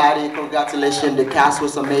 Everybody, congratulations. The cast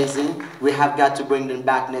was amazing. We have got to bring them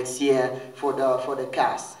back next year for the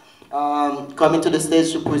cast. Coming to the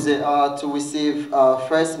stage to present, to receive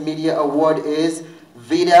first media award is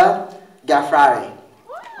Vida Gaffari.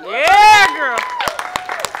 Yeah, girl.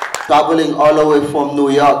 Traveling all the way from New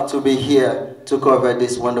York to be here to cover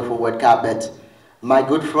this wonderful red carpet. My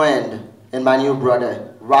good friend and my new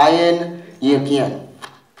brother, Ryan Yimpian.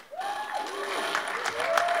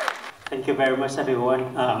 And Thank you very much,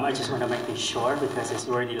 everyone. I just want to make it short because it's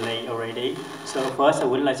already late already. So first, I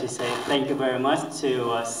would like to say thank you very much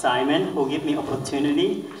to Simon, who gave me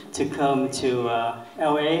opportunity to come to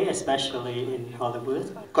LA, especially in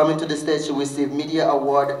Hollywood. Coming to the stage to receive Media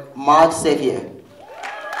Award, Mark Xavier.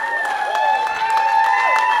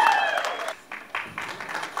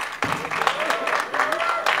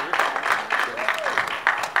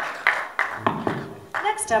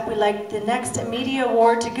 Next up, we'd like the next Media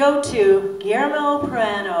Award to go to Guillermo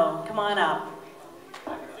Perano. Come on up.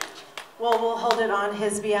 Well, we'll hold it on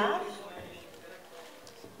his behalf.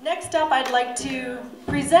 Next up, I'd like to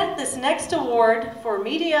present this next award for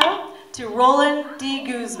media to Roland D.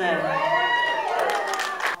 Guzman.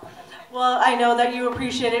 Well, I know that you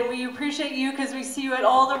appreciate it. We appreciate you because we see you at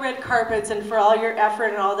all the red carpets and for all your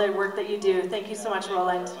effort and all the work that you do. Thank you so much,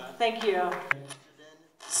 Roland. Thank you.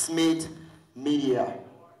 Smith Media,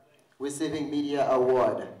 receiving Media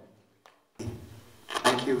Award.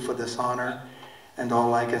 Thank you for this honor. And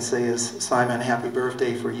all I can say is, Simon, happy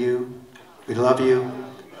birthday for you. We love you.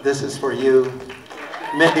 This is for you.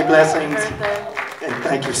 Many blessings. And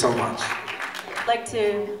thank you so much. I'd like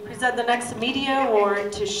to present the next Media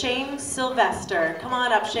Award to Shane Sylvester. Come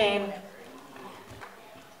on up, Shane.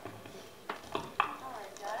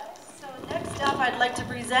 So next up, I'd like to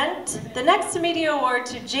present the next Media Award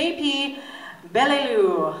to JP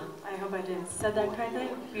Belelou. I hope I didn't say that correctly.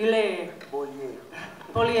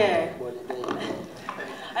 Bollier.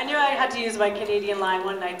 I knew I had to use my Canadian line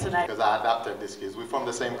one night tonight. Because I adopted this kid. We're from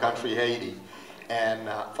the same country, Haiti. And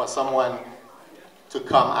for someone to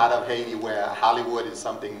come out of Haiti where Hollywood is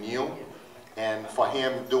something new, and for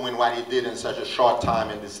him doing what he did in such a short time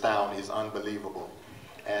in this town is unbelievable.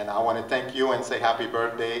 And I want to thank you and say happy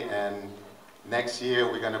birthday, and next year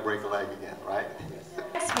we're going to break a leg again, right? The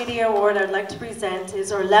next Media Award I'd like to present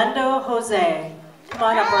is Orlando Jose. Come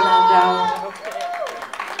on up, Orlando.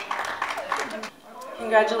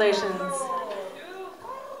 Congratulations.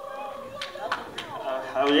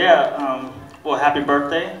 Oh yeah, well, happy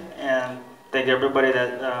birthday, and thank everybody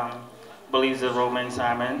that believes in Romane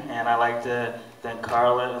Simon, and I'd like to thank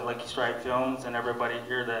Carla and Lucky Strike Films and everybody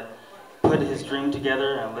here that put his dream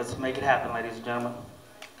together, and let's make it happen, ladies and gentlemen.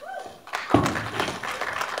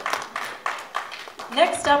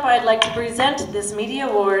 Next up, I'd like to present this Media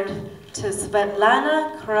Award to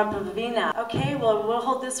Svetlana Krapovina. Okay, well, we'll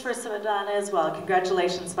hold this for Svetlana as well.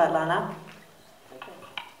 Congratulations, Svetlana.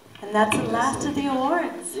 And that's the last of the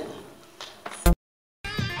awards. Yeah.